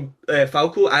Dylan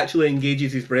Falco actually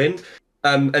engages his brain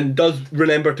and does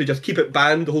remember to just keep it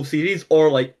banned the whole series, or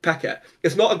like pick it.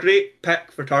 It's not a great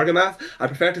pick for target math. I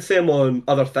prefer to say him on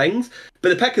other things. But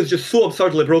the pick is just so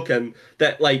absurdly broken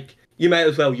that like you might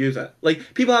as well use it.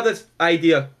 Like, people have this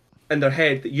idea in their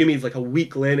head that Yuumi is like a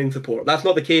weak laning support. That's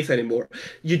not the case anymore.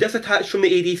 You disattach from the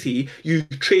ADC, you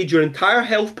trade your entire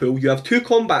health pool, you have 2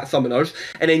 combat summoners,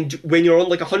 and then when you're on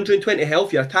like 120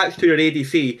 health, you're attached to your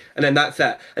ADC, and then that's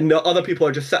it. And the other people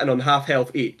are just sitting on half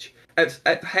health each. It's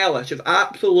hellish. It's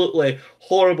absolutely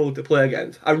horrible to play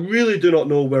against. I really do not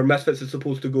know where Misfits is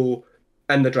supposed to go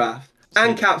in the draft.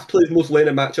 And Caps plays most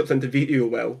laning matchups into Vito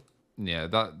well. Yeah,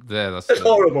 that's it's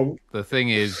horrible. The thing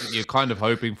is, you're kind of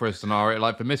hoping for a scenario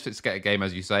like for Misfits to get a game,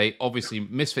 as you say. Obviously,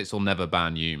 Misfits will never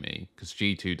ban Yuumi because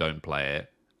G2 don't play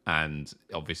it, and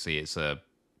obviously it's a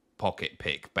pocket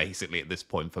pick basically at this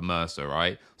point for Mercer,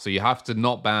 right? So you have to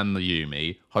not ban the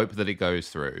Yuumi, hope that it goes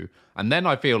through, and then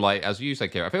I feel like, as you say,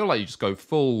 Kira, I feel like you just go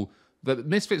full. The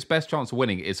Misfits' best chance of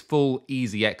winning is full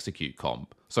easy execute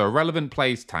comp. So Irrelevant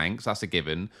plays tanks, that's a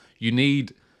given. You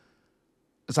need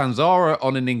Zanzara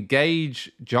on an engage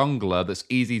jungler that's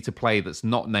easy to play, that's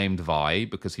not named Vi,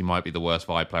 because he might be the worst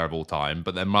Vi player of all time,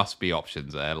 but there must be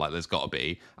options there, like there's got to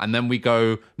be. And then we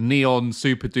go Neon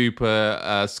super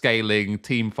duper scaling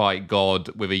team fight god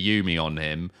with a Yuumi on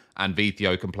him, and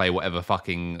Vithio can play whatever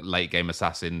fucking late game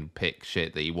assassin pick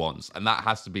shit that he wants. And that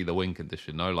has to be the win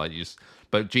condition, no? Like, you just...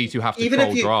 But G2 have to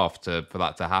troll draft for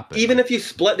that to happen. Even if you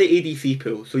split the ADC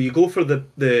pool, so you go for the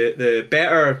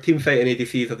better team fighting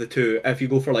ADCs of the two, if you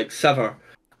go for like Sever,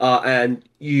 and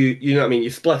you know what I mean, you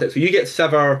split it. So you get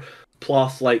Sever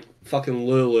plus like fucking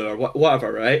Lulu or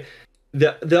whatever, right?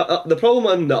 The problem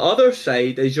on the other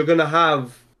side is you're gonna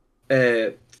have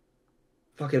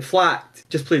fucking Flat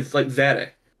just plays like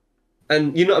Xerxe.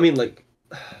 And you know what I mean, like,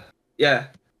 yeah.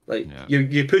 Like,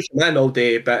 you push him in all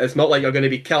day, but it's not like you're going to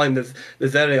be killing the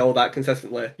Xerxe all that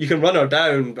consistently. You can run her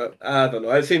down, but I don't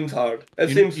know. It seems hard.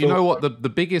 You know what? The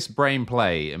biggest brain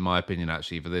play, in my opinion,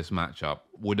 actually, for this matchup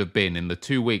would have been in the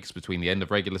 2 weeks between the end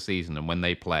of regular season and when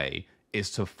they play,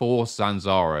 is to force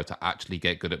Zanzara to actually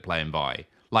get good at playing Vi.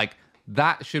 Like,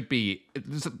 that should be...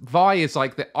 Vi is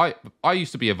like... I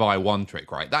used to be a Vi one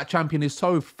trick, right? That champion is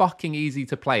so fucking easy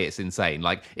to play, it's insane.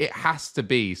 Like, it has to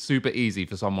be super easy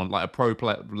for someone like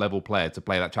a level player to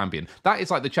play that champion. That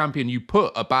is like the champion you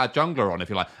put a bad jungler on if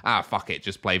you're like, fuck it,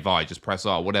 just play Vi, just press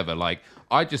R, whatever. Like,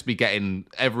 I'd just be getting...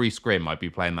 Every scrim, I'd be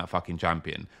playing that fucking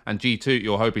champion. And G2,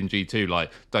 you're hoping G2,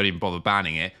 like, don't even bother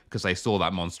banning it because they saw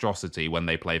that monstrosity when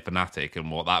they played Fnatic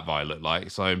and what that Vi looked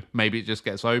like. So maybe it just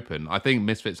gets open. I think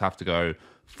Misfits have to go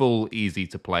full easy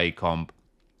to play comp,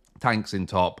 tanks in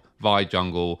top, Vi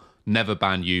jungle, never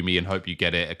ban Yuumi and hope you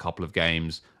get it a couple of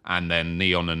games, and then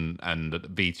Neon and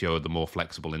Vito are the more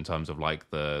flexible in terms of like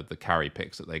the carry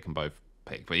picks that they can both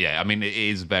pick. But yeah, I mean, it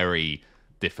is very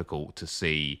difficult to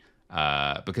see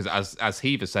because as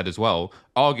Heaver said as well,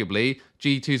 arguably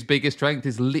G2's biggest strength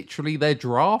is literally their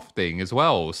drafting as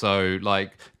well. So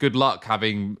like, good luck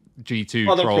having G2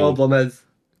 Other problem is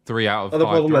 3 out of 5 other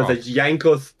problem drafts. is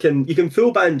Jankos you can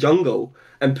full ban jungle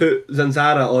and put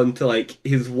Zanzara onto like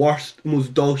his worst,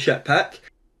 most dog shit pick,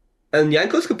 and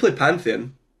Jankos can play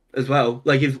Pantheon as well.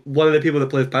 Like, he's one of the people that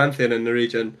plays Pantheon in the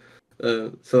region.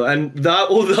 The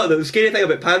scary thing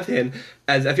about Pantheon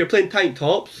is if you're playing tank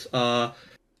tops,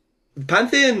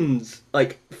 Pantheon's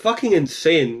like fucking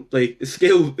insane. Like,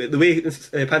 the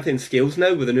way Pantheon scales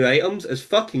now with the new items is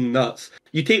fucking nuts.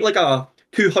 You take like a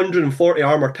 240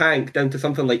 armor tank down to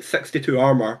something like 62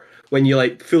 armor when you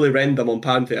like fully rend them on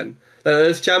Pantheon.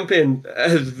 This champion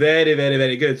is very, very,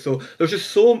 very good. So there's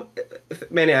just so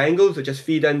many angles that just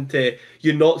feed into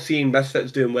you not seeing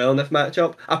Misfits doing well in this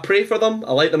matchup. I pray for them.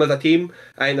 I like them as a team.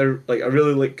 I think they're like a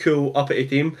really like cool uppity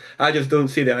team. I just don't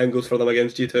see the angles for them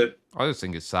against G2. I just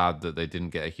think it's sad that they didn't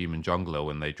get a human jungler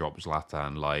when they dropped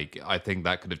Zlatan. Like, I think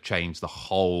that could have changed the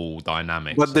whole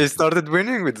dynamic. But they started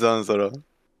winning with Zanzara.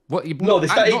 What, no, they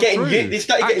started getting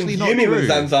Yuumi with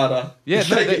Zanzara. Yeah,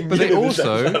 but they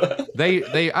also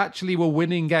they actually were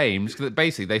winning games.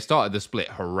 Basically, they started the split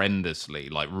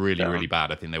horrendously, like really bad.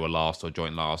 I think they were last or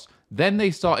joint last. Then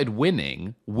they started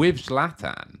winning with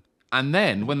Zlatan, And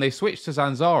then when they switched to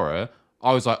Zanzara,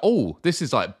 I was like, oh, this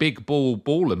is like big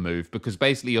baller move, because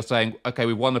basically you're saying, okay,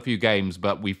 we won a few games,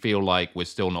 but we feel like we're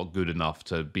still not good enough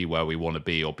to be where we want to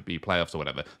be or be playoffs or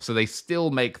whatever. So they still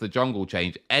make the jungle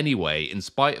change anyway, in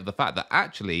spite of the fact that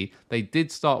actually they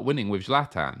did start winning with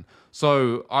Zlatan.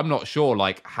 So I'm not sure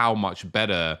like how much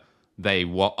better they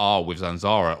are with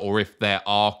Zanzara, or if their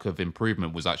arc of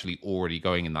improvement was actually already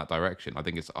going in that direction. I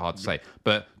think it's hard to say.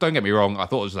 But don't get me wrong, I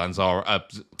thought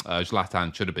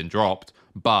Zlatan should have been dropped,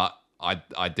 but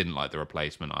I didn't like the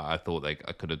replacement. I thought I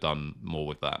could have done more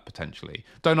with that potentially.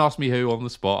 Don't ask me who on the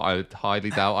spot. I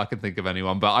highly doubt I can think of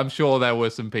anyone, but I'm sure there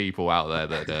were some people out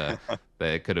there that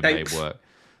they could have made work.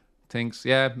 Tinks,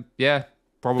 yeah,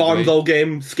 probably. Farms all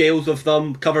game, scales of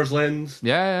them, covers lanes.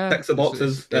 Yeah. Ticks the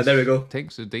boxes. There we go.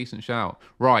 Tink's a decent shout.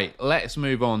 Right, let's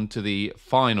move on to the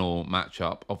final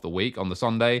matchup of the week on the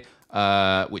Sunday,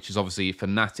 which is obviously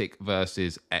Fnatic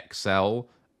versus Xerxe.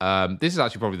 This is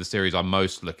actually probably the series I'm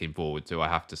most looking forward to, I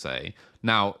have to say.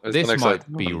 Now, this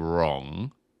might be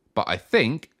wrong, but I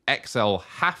think Xerxe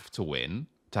have to win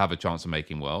to have a chance of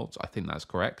making Worlds. I think that's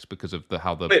correct because of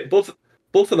how the... Wait,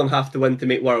 both of them have to win to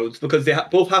make Worlds, because they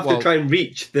both have to try and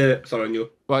reach the... Sorry, Neil.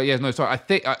 Well, yeah, no, sorry. I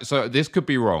think... so this could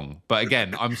be wrong, but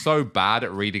again, I'm so bad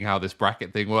at reading how this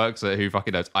bracket thing works that who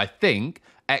fucking knows. I think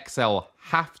Xerxe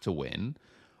have to win.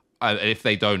 If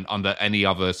they don't, under any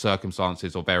other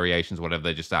circumstances or variations, whatever,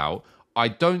 they're just out. I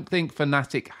don't think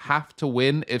Fnatic have to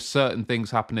win if certain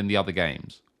things happen in the other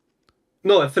games.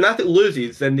 No, if Fnatic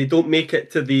loses, then they don't make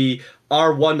it to the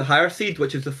R1 higher seed,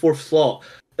 which is the 4th slot.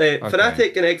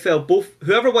 Fnatic and Xerxe, both,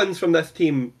 whoever wins from this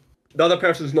team, the other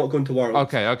person's not going to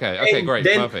Worlds. Okay, great,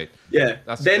 perfect. Yeah,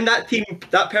 then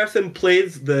that person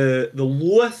plays the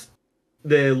lowest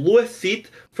seed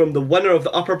from the winner of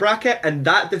the upper bracket, and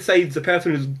that decides the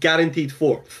person who's guaranteed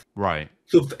 4th. Right.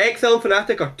 So Xerxe and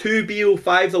Fnatic are 2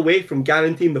 BO5s away from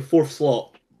guaranteeing the 4th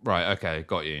slot. Right, okay,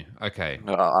 got you. Okay.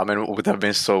 I mean, it would have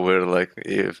been so weird, like,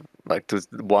 if, like, to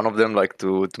one of them, like,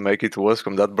 to make it worse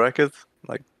from that bracket.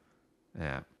 Like,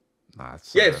 yeah.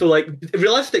 So like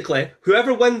realistically,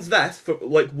 whoever wins this, for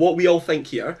like what we all think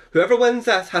here, whoever wins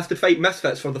this has to fight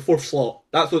Misfits for the 4th slot.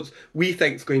 That's what we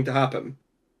think is going to happen.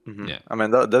 Mm-hmm. Yeah, I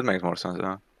mean that makes more sense.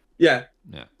 Yeah.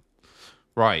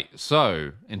 Right.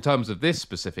 So, in terms of this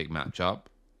specific matchup,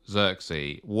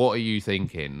 Xerxe, what are you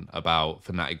thinking about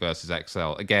Fnatic versus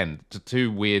Xerxe? Again,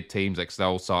 two weird teams.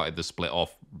 Xerxe started the split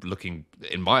off looking,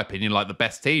 in my opinion, like the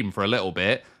best team for a little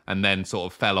bit, and then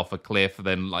sort of fell off a cliff,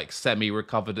 then like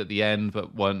semi-recovered at the end,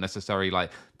 but weren't necessarily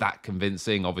like that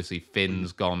convincing. Obviously,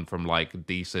 Finn's gone from like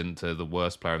decent to the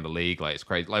worst player in the league. Like, it's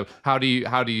crazy. Like, how do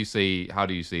you see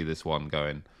this one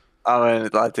going? I mean,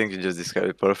 I think you just described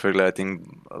it perfectly. I think,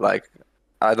 like,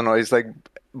 I don't know, it's like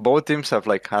both teams have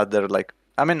like had their like,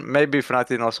 I mean, maybe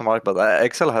Fnatic not so much, but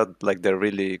Xerxe had like their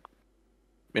really,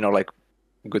 like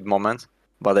good moments,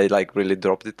 but they like really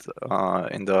dropped it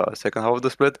in the second half of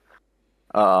the split.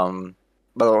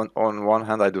 But on one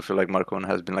hand, I do feel like Marcon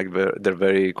has been like their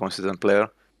very consistent player,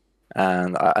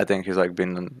 and I think he's like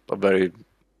been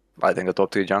a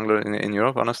top 3 jungler in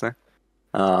Europe, honestly.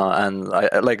 And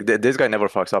I like this guy never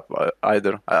fucks up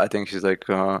either. I think he's like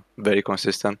very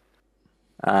consistent.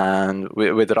 And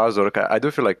with Razork, I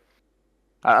do feel like,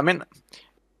 I mean,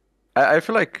 I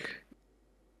feel like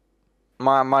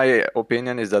my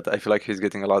opinion is that I feel like he's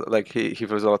getting a lot, like he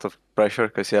feels a lot of pressure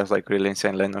because he has like really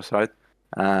insane laners, right?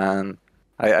 And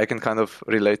I can kind of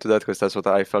relate to that because that's what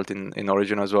I felt in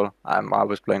Origin as well. I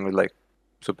was playing with like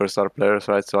superstar players,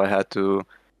 right? So I had to,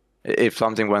 if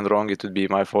something went wrong, it would be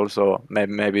my fault. So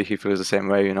maybe he feels the same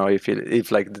way,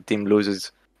 if like the team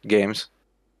loses games,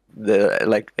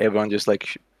 like everyone just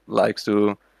like likes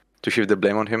to shift the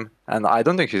blame on him. And I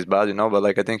don't think he's bad, but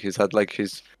like I think he's had like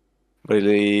his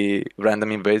really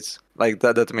random invades. Like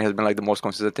that to me has been like the most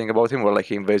consistent thing about him, where like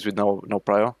he invades with no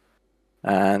prior,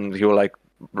 and he will like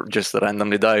just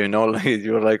randomly die. Like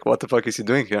you're like, what the fuck is he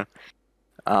doing here?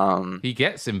 He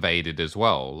gets invaded as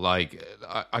well. Like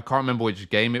I can't remember which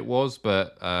game it was,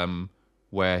 but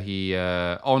where he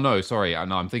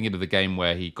I'm thinking of the game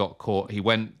where he got caught. He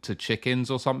went to chickens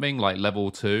or something, like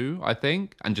level 2, I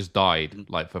think, and just died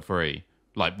like for free.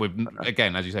 Like with,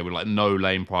 again, as you say, with like no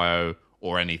lane prio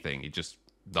or anything, he just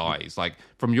dies. Like,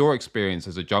 from your experience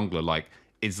as a jungler, like,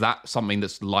 is that something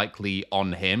that's likely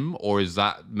on him, or is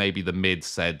that maybe the mid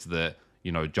said that,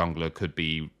 jungler could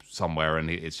be somewhere and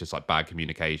it's just like bad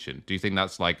communication? Do you think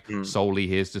that's like solely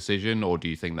his decision, or do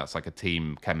you think that's like a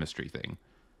team chemistry thing?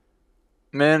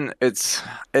 Man, it's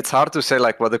hard to say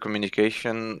like what the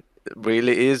communication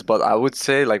really is, but I would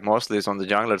say like mostly it's on the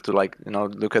jungler to like,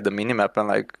 look at the minimap and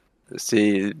like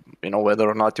see, whether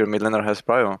or not your mid laner has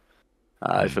prio.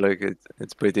 I feel like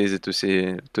it's pretty easy to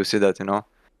see that, you know.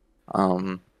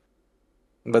 Um,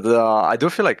 but I do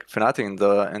feel like Fnatic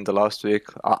in the last week,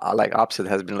 like Upset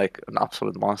has been like an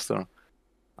absolute monster.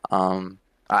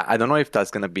 I don't know if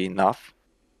that's gonna be enough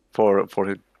for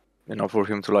him, you know, for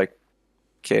him to like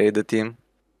carry the team.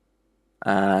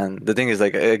 And the thing is,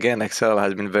 like, again, Xerxe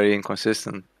has been very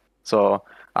inconsistent. So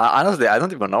honestly, I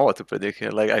don't even know what to predict here.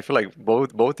 Like, I feel like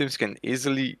both teams can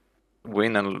easily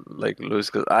win and like lose.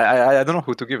 Cause I don't know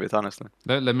who to give it, honestly.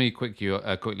 Let me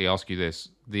quickly ask you this: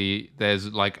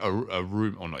 there's like a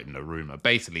room, or not even a rumor.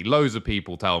 Basically, loads of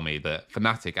people tell me that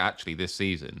Fnatic actually this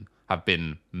season have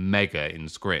been mega in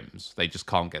scrims. They just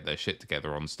can't get their shit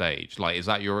together on stage. Like, is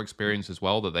that your experience as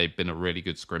well? That they've been a really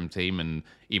good scrim team, and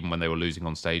even when they were losing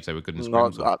on stage, they were good in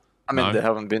Not, scrims? I mean, No? they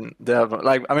haven't been. They haven't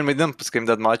like. I mean, we didn't scrim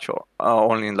that much,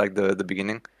 only in like the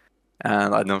beginning,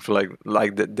 and I don't feel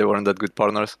like they weren't that good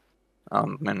partners. I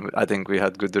mean, I think we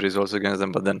had good results against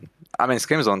them, but then I mean,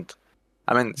 scrims don't.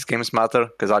 I mean, scrims matter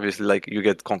because obviously, like, you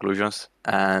get conclusions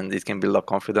and it can build up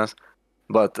confidence.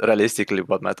 But realistically,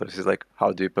 what matters is like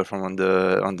how do you perform on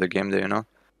the game day, you know?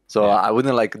 So Yeah. I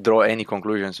wouldn't like draw any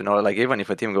conclusions, you know. Like, even if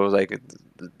a team goes like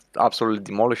absolutely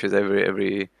demolishes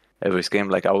every game,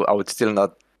 like I would still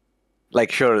not, like,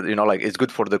 sure, you know, like it's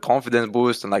good for the confidence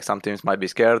boost, and like some teams might be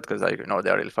scared because, like, you know,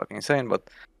 they're really fucking insane. But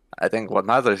I think what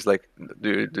matters is like,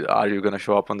 are you gonna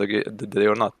show up on the day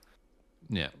or not?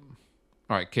 Yeah.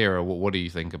 All right, Kira, what do you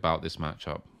think about this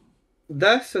matchup?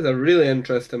 This is a really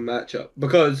interesting matchup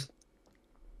because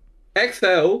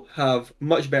XL have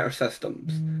much better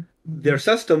systems. Their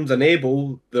systems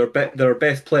enable their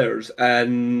best players,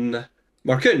 and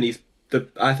Markun, he's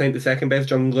I think the second best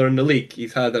jungler in the league.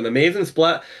 He's had an amazing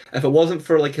split. If it wasn't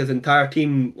for like his entire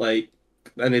team, like,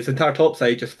 and his entire top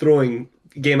side just throwing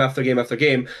game after game after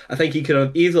game, I think he could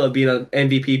have easily been an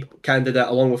MVP candidate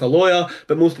along with Aloya,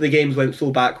 but most of the games went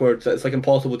so backwards that it's like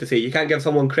impossible to say. You can't give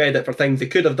someone credit for things they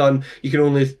could have done. You can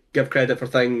only give credit for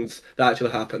things that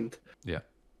actually happened. Yeah.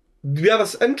 We have a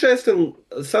lot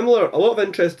of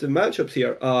interesting matchups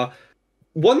here.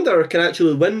 Wonder can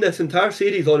actually win this entire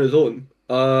series on his own.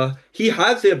 He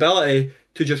has the ability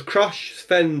to just crush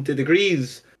Finn to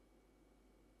degrees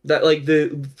that, like,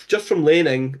 the just from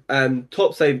laning and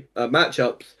topside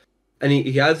matchups, and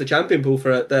he has the champion pool for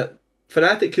it. That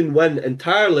Fnatic can win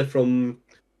entirely from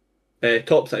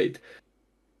topside.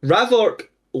 Razork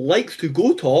likes to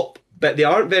go top, but they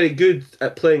aren't very good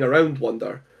at playing around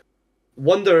Wonder.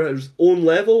 Wonder's own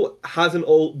level hasn't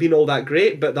been all that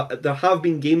great, but there have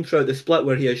been games throughout the split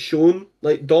where he has shown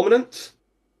like dominance.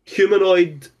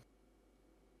 Humanoid,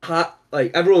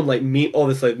 like everyone like me,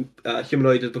 obviously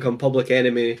Humanoid has become public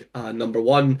enemy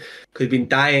 #1 because he's been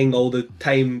dying all the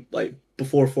time, like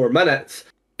before 4 minutes.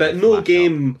 But no Flash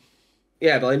game,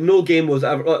 yeah, but like no game was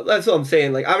ever. That's what I'm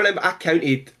saying. Like I remember I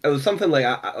counted. It was something like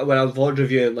when I was VOD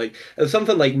reviewing, like it was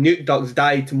something like Nuke Ducks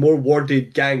died to more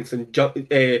warded ganks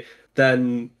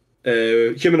than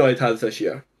Humanoid has this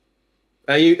year.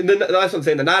 And that's what I'm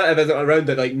saying. The narrative isn't around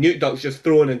it. Like Nuke Duck's just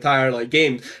throwing entire like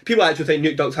games. People actually think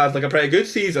Nuke Ducks has like a pretty good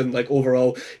season. Like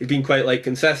overall, he's been quite like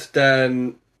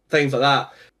consistent, things like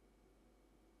that.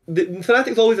 The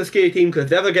Fnatic's always a scary team because if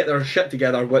they ever get their shit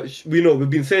together, which we know we've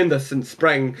been saying this since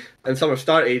spring and summer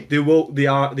started,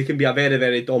 they can be a very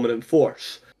very dominant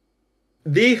force.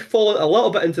 They fall a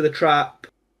little bit into the trap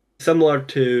similar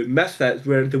to Misfits,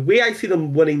 where the way I see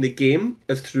them winning the game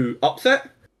is through upset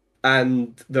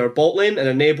and their bot lane and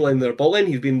enabling their bot lane.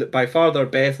 He's been by far their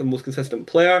best and most consistent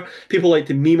player. People like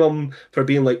to meme him for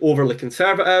being like overly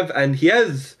conservative, and he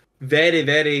is very,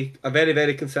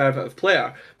 very conservative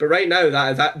player. But right now,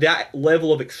 that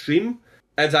level of extreme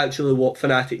is actually what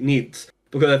Fnatic needs.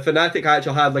 Because if Fnatic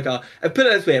actually had like put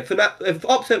it this way, if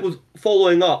Upset was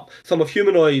following up some of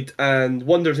Humanoid and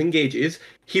Wonder's engages,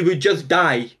 he would just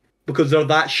die because they're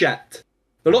that shit.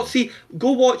 They're not. See,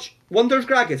 go watch Wonder's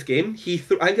Gragas game.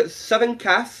 I think it's 7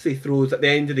 casts he throws at the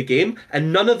end of the game,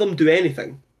 and none of them do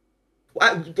anything.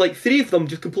 Like 3 of them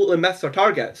just completely miss their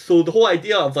targets. So the whole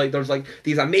idea of like there's like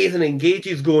these amazing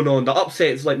engages going on, the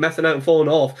upsets like missing out and falling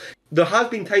off. There has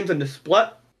been times in the split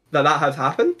that has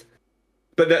happened,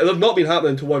 but they've not been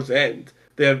happening towards the end.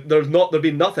 There's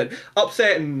been nothing.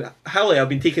 Upset and Heli have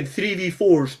been taking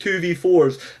 3v4s,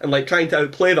 2v4s, and like trying to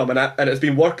outplay them, and it's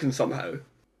been working somehow.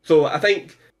 So I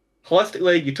think,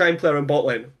 holistically, you try and play around bot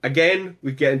lane. Again,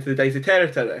 we get into the dicey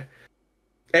territory.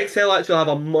 XL actually have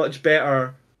a much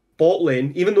better bot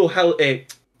lane, even though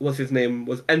what's his name,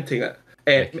 was inting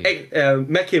it.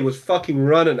 Mickey was fucking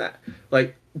running it,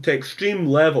 like, to extreme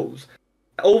levels.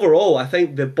 Overall, I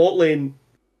think the bot lane,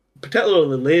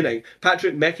 particularly laning,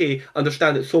 Patrick Mickey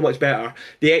understand it so much better.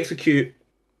 They execute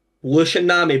Lucian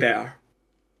Nami better.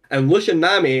 And Lucian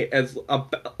Nami is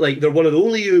like they're one of the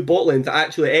only EU bot lanes to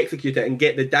actually execute it and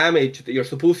get the damage that you're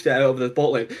supposed to out of this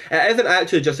bot lane. It isn't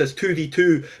actually just this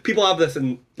 2v2. People have this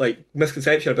in like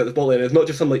misconception about this bot lane. It's not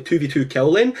just some like 2v2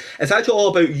 kill lane. It's actually all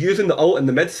about using the ult in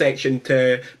the midsection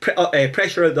to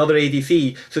pressure out the other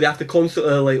ADC, so they have to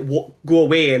constantly like go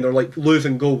away and they're like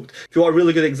losing gold. If you want a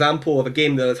really good example of a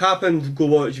game that has happened, go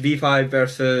watch V5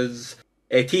 versus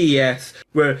TES,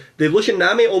 where the Lucian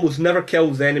Nami almost never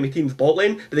kills the enemy team's bot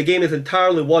lane, but the game is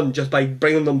entirely won just by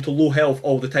bringing them to low health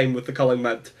all the time with the culling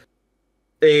mid.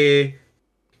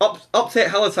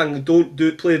 Upset Halisang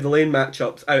don't play the lane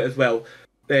matchups out as well.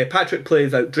 Patrick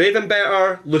plays out Draven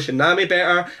better, Lucian Nami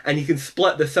better, and he can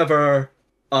split the Sivir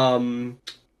Xerxe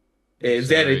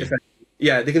defense.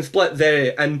 Yeah, they can split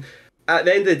Xerxe, and at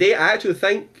the end of the day, I actually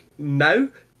think now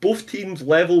both teams'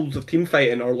 levels of team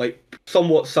fighting are like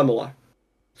somewhat similar.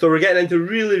 So we're getting into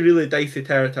really, really dicey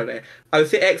territory. I would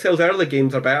say XL's early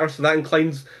games are better, so that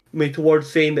inclines me towards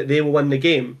saying that they will win the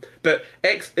game. But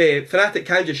Fnatic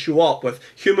can just show up with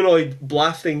Humanoid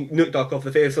blasting Nukeduck off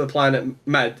the face of the planet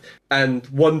mid and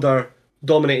Wonder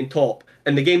dominating top,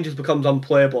 and the game just becomes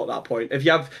unplayable at that point. If you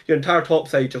have your entire top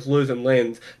side just losing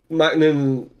lanes,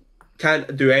 Magnum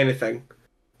can't do anything.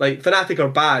 Like, Fnatic are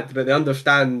bad, but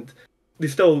they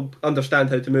still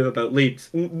understand how to move about leads.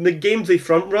 The games they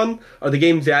front run are the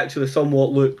games they actually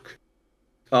somewhat look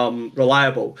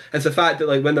reliable. It's the fact that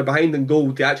like when they're behind in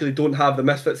gold, they actually don't have the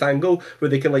Misfits angle where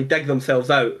they can like dig themselves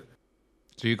out.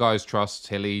 Do you guys trust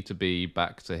Hilly to be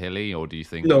back to Hilly, or do you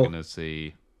think No. we're going to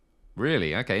see...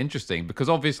 Really? Okay, interesting. Because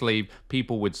obviously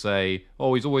people would say,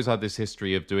 oh, he's always had this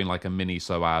history of doing like a mini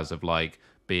Soaz of like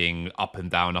being up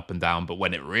and down, but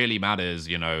when it really matters,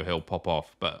 you know, he'll pop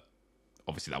off. But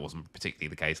obviously that wasn't particularly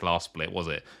the case last split, was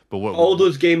it? But all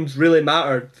those games really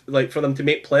mattered, like for them to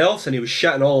make playoffs, and he was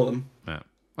shitting all of them. Yeah,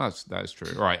 that's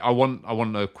true. Right, I want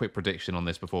a quick prediction on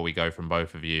this before we go from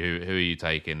both of you. Who are you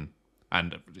taking?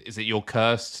 And is it your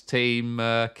cursed team,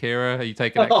 Kira? Are you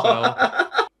taking XL?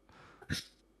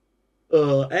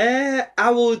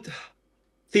 I would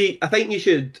see. I think you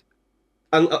should.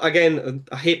 And again,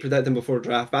 I hate predicting before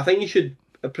draft, but I think you should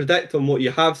predict on what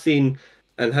you have seen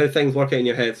and how things work out in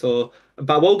your head. So,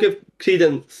 but I will give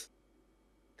credence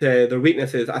to their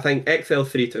weaknesses. I think XL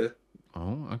 3-2.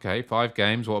 Oh, okay. 5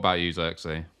 games. What about you,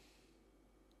 Xerxe?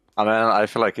 I mean, I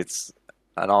feel like it's.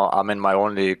 I mean, my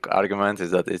only argument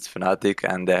is that it's Fnatic,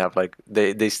 and they have like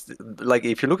they like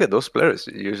if you look at those players,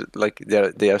 like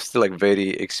they are still like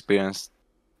very experienced,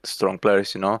 strong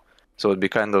players, you know. So it'd be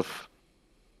kind of.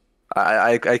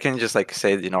 I can just like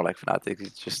say, you know, like Fnatic,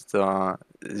 it's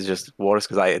just worse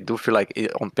because I do feel like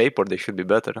on paper they should be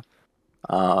better.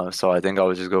 So I think I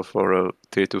would just go for a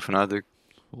 3-2 Fnatic.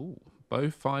 Ooh,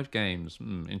 both 5 games.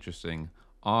 Interesting.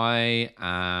 I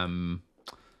am.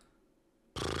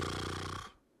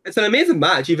 It's an amazing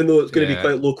match, even though it's going to be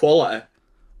quite low quality.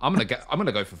 I'm gonna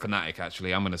go for Fnatic.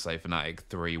 Actually, I'm gonna say Fnatic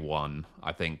 3-1.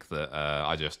 I think that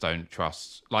I just don't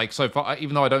trust. Like so far,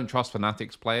 even though I don't trust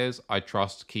Fnatic's players, I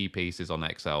trust key pieces on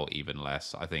XL even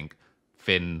less. I think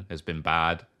Finn has been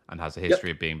bad and has a history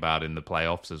of being bad in the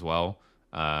playoffs as well.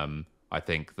 I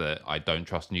think that I don't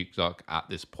trust Nukeduck at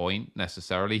this point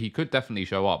necessarily. He could definitely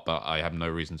show up, but I have no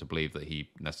reason to believe that he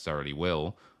necessarily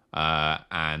will.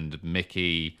 And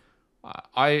Mickey.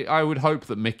 I would hope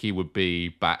that Mickey would be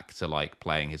back to like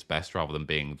playing his best rather than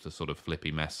being the sort of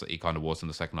flippy mess that he kind of was in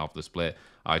the second half of the split.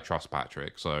 I trust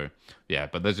Patrick, so yeah,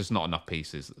 but there's just not enough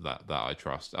pieces that I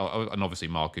trust. And obviously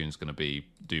Marcoon's going to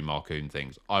do Marcoon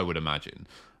things, I would imagine.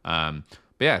 But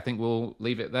yeah, I think we'll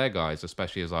leave it there, guys.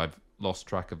 Especially as I've lost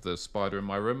track of the spider in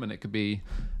my room, and it could be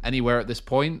anywhere at this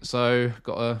point. So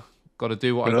got to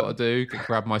do what I got to do.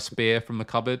 Grab my spear from the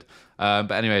cupboard.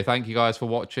 But anyway, thank you guys for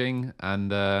watching,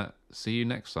 and see you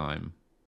next time.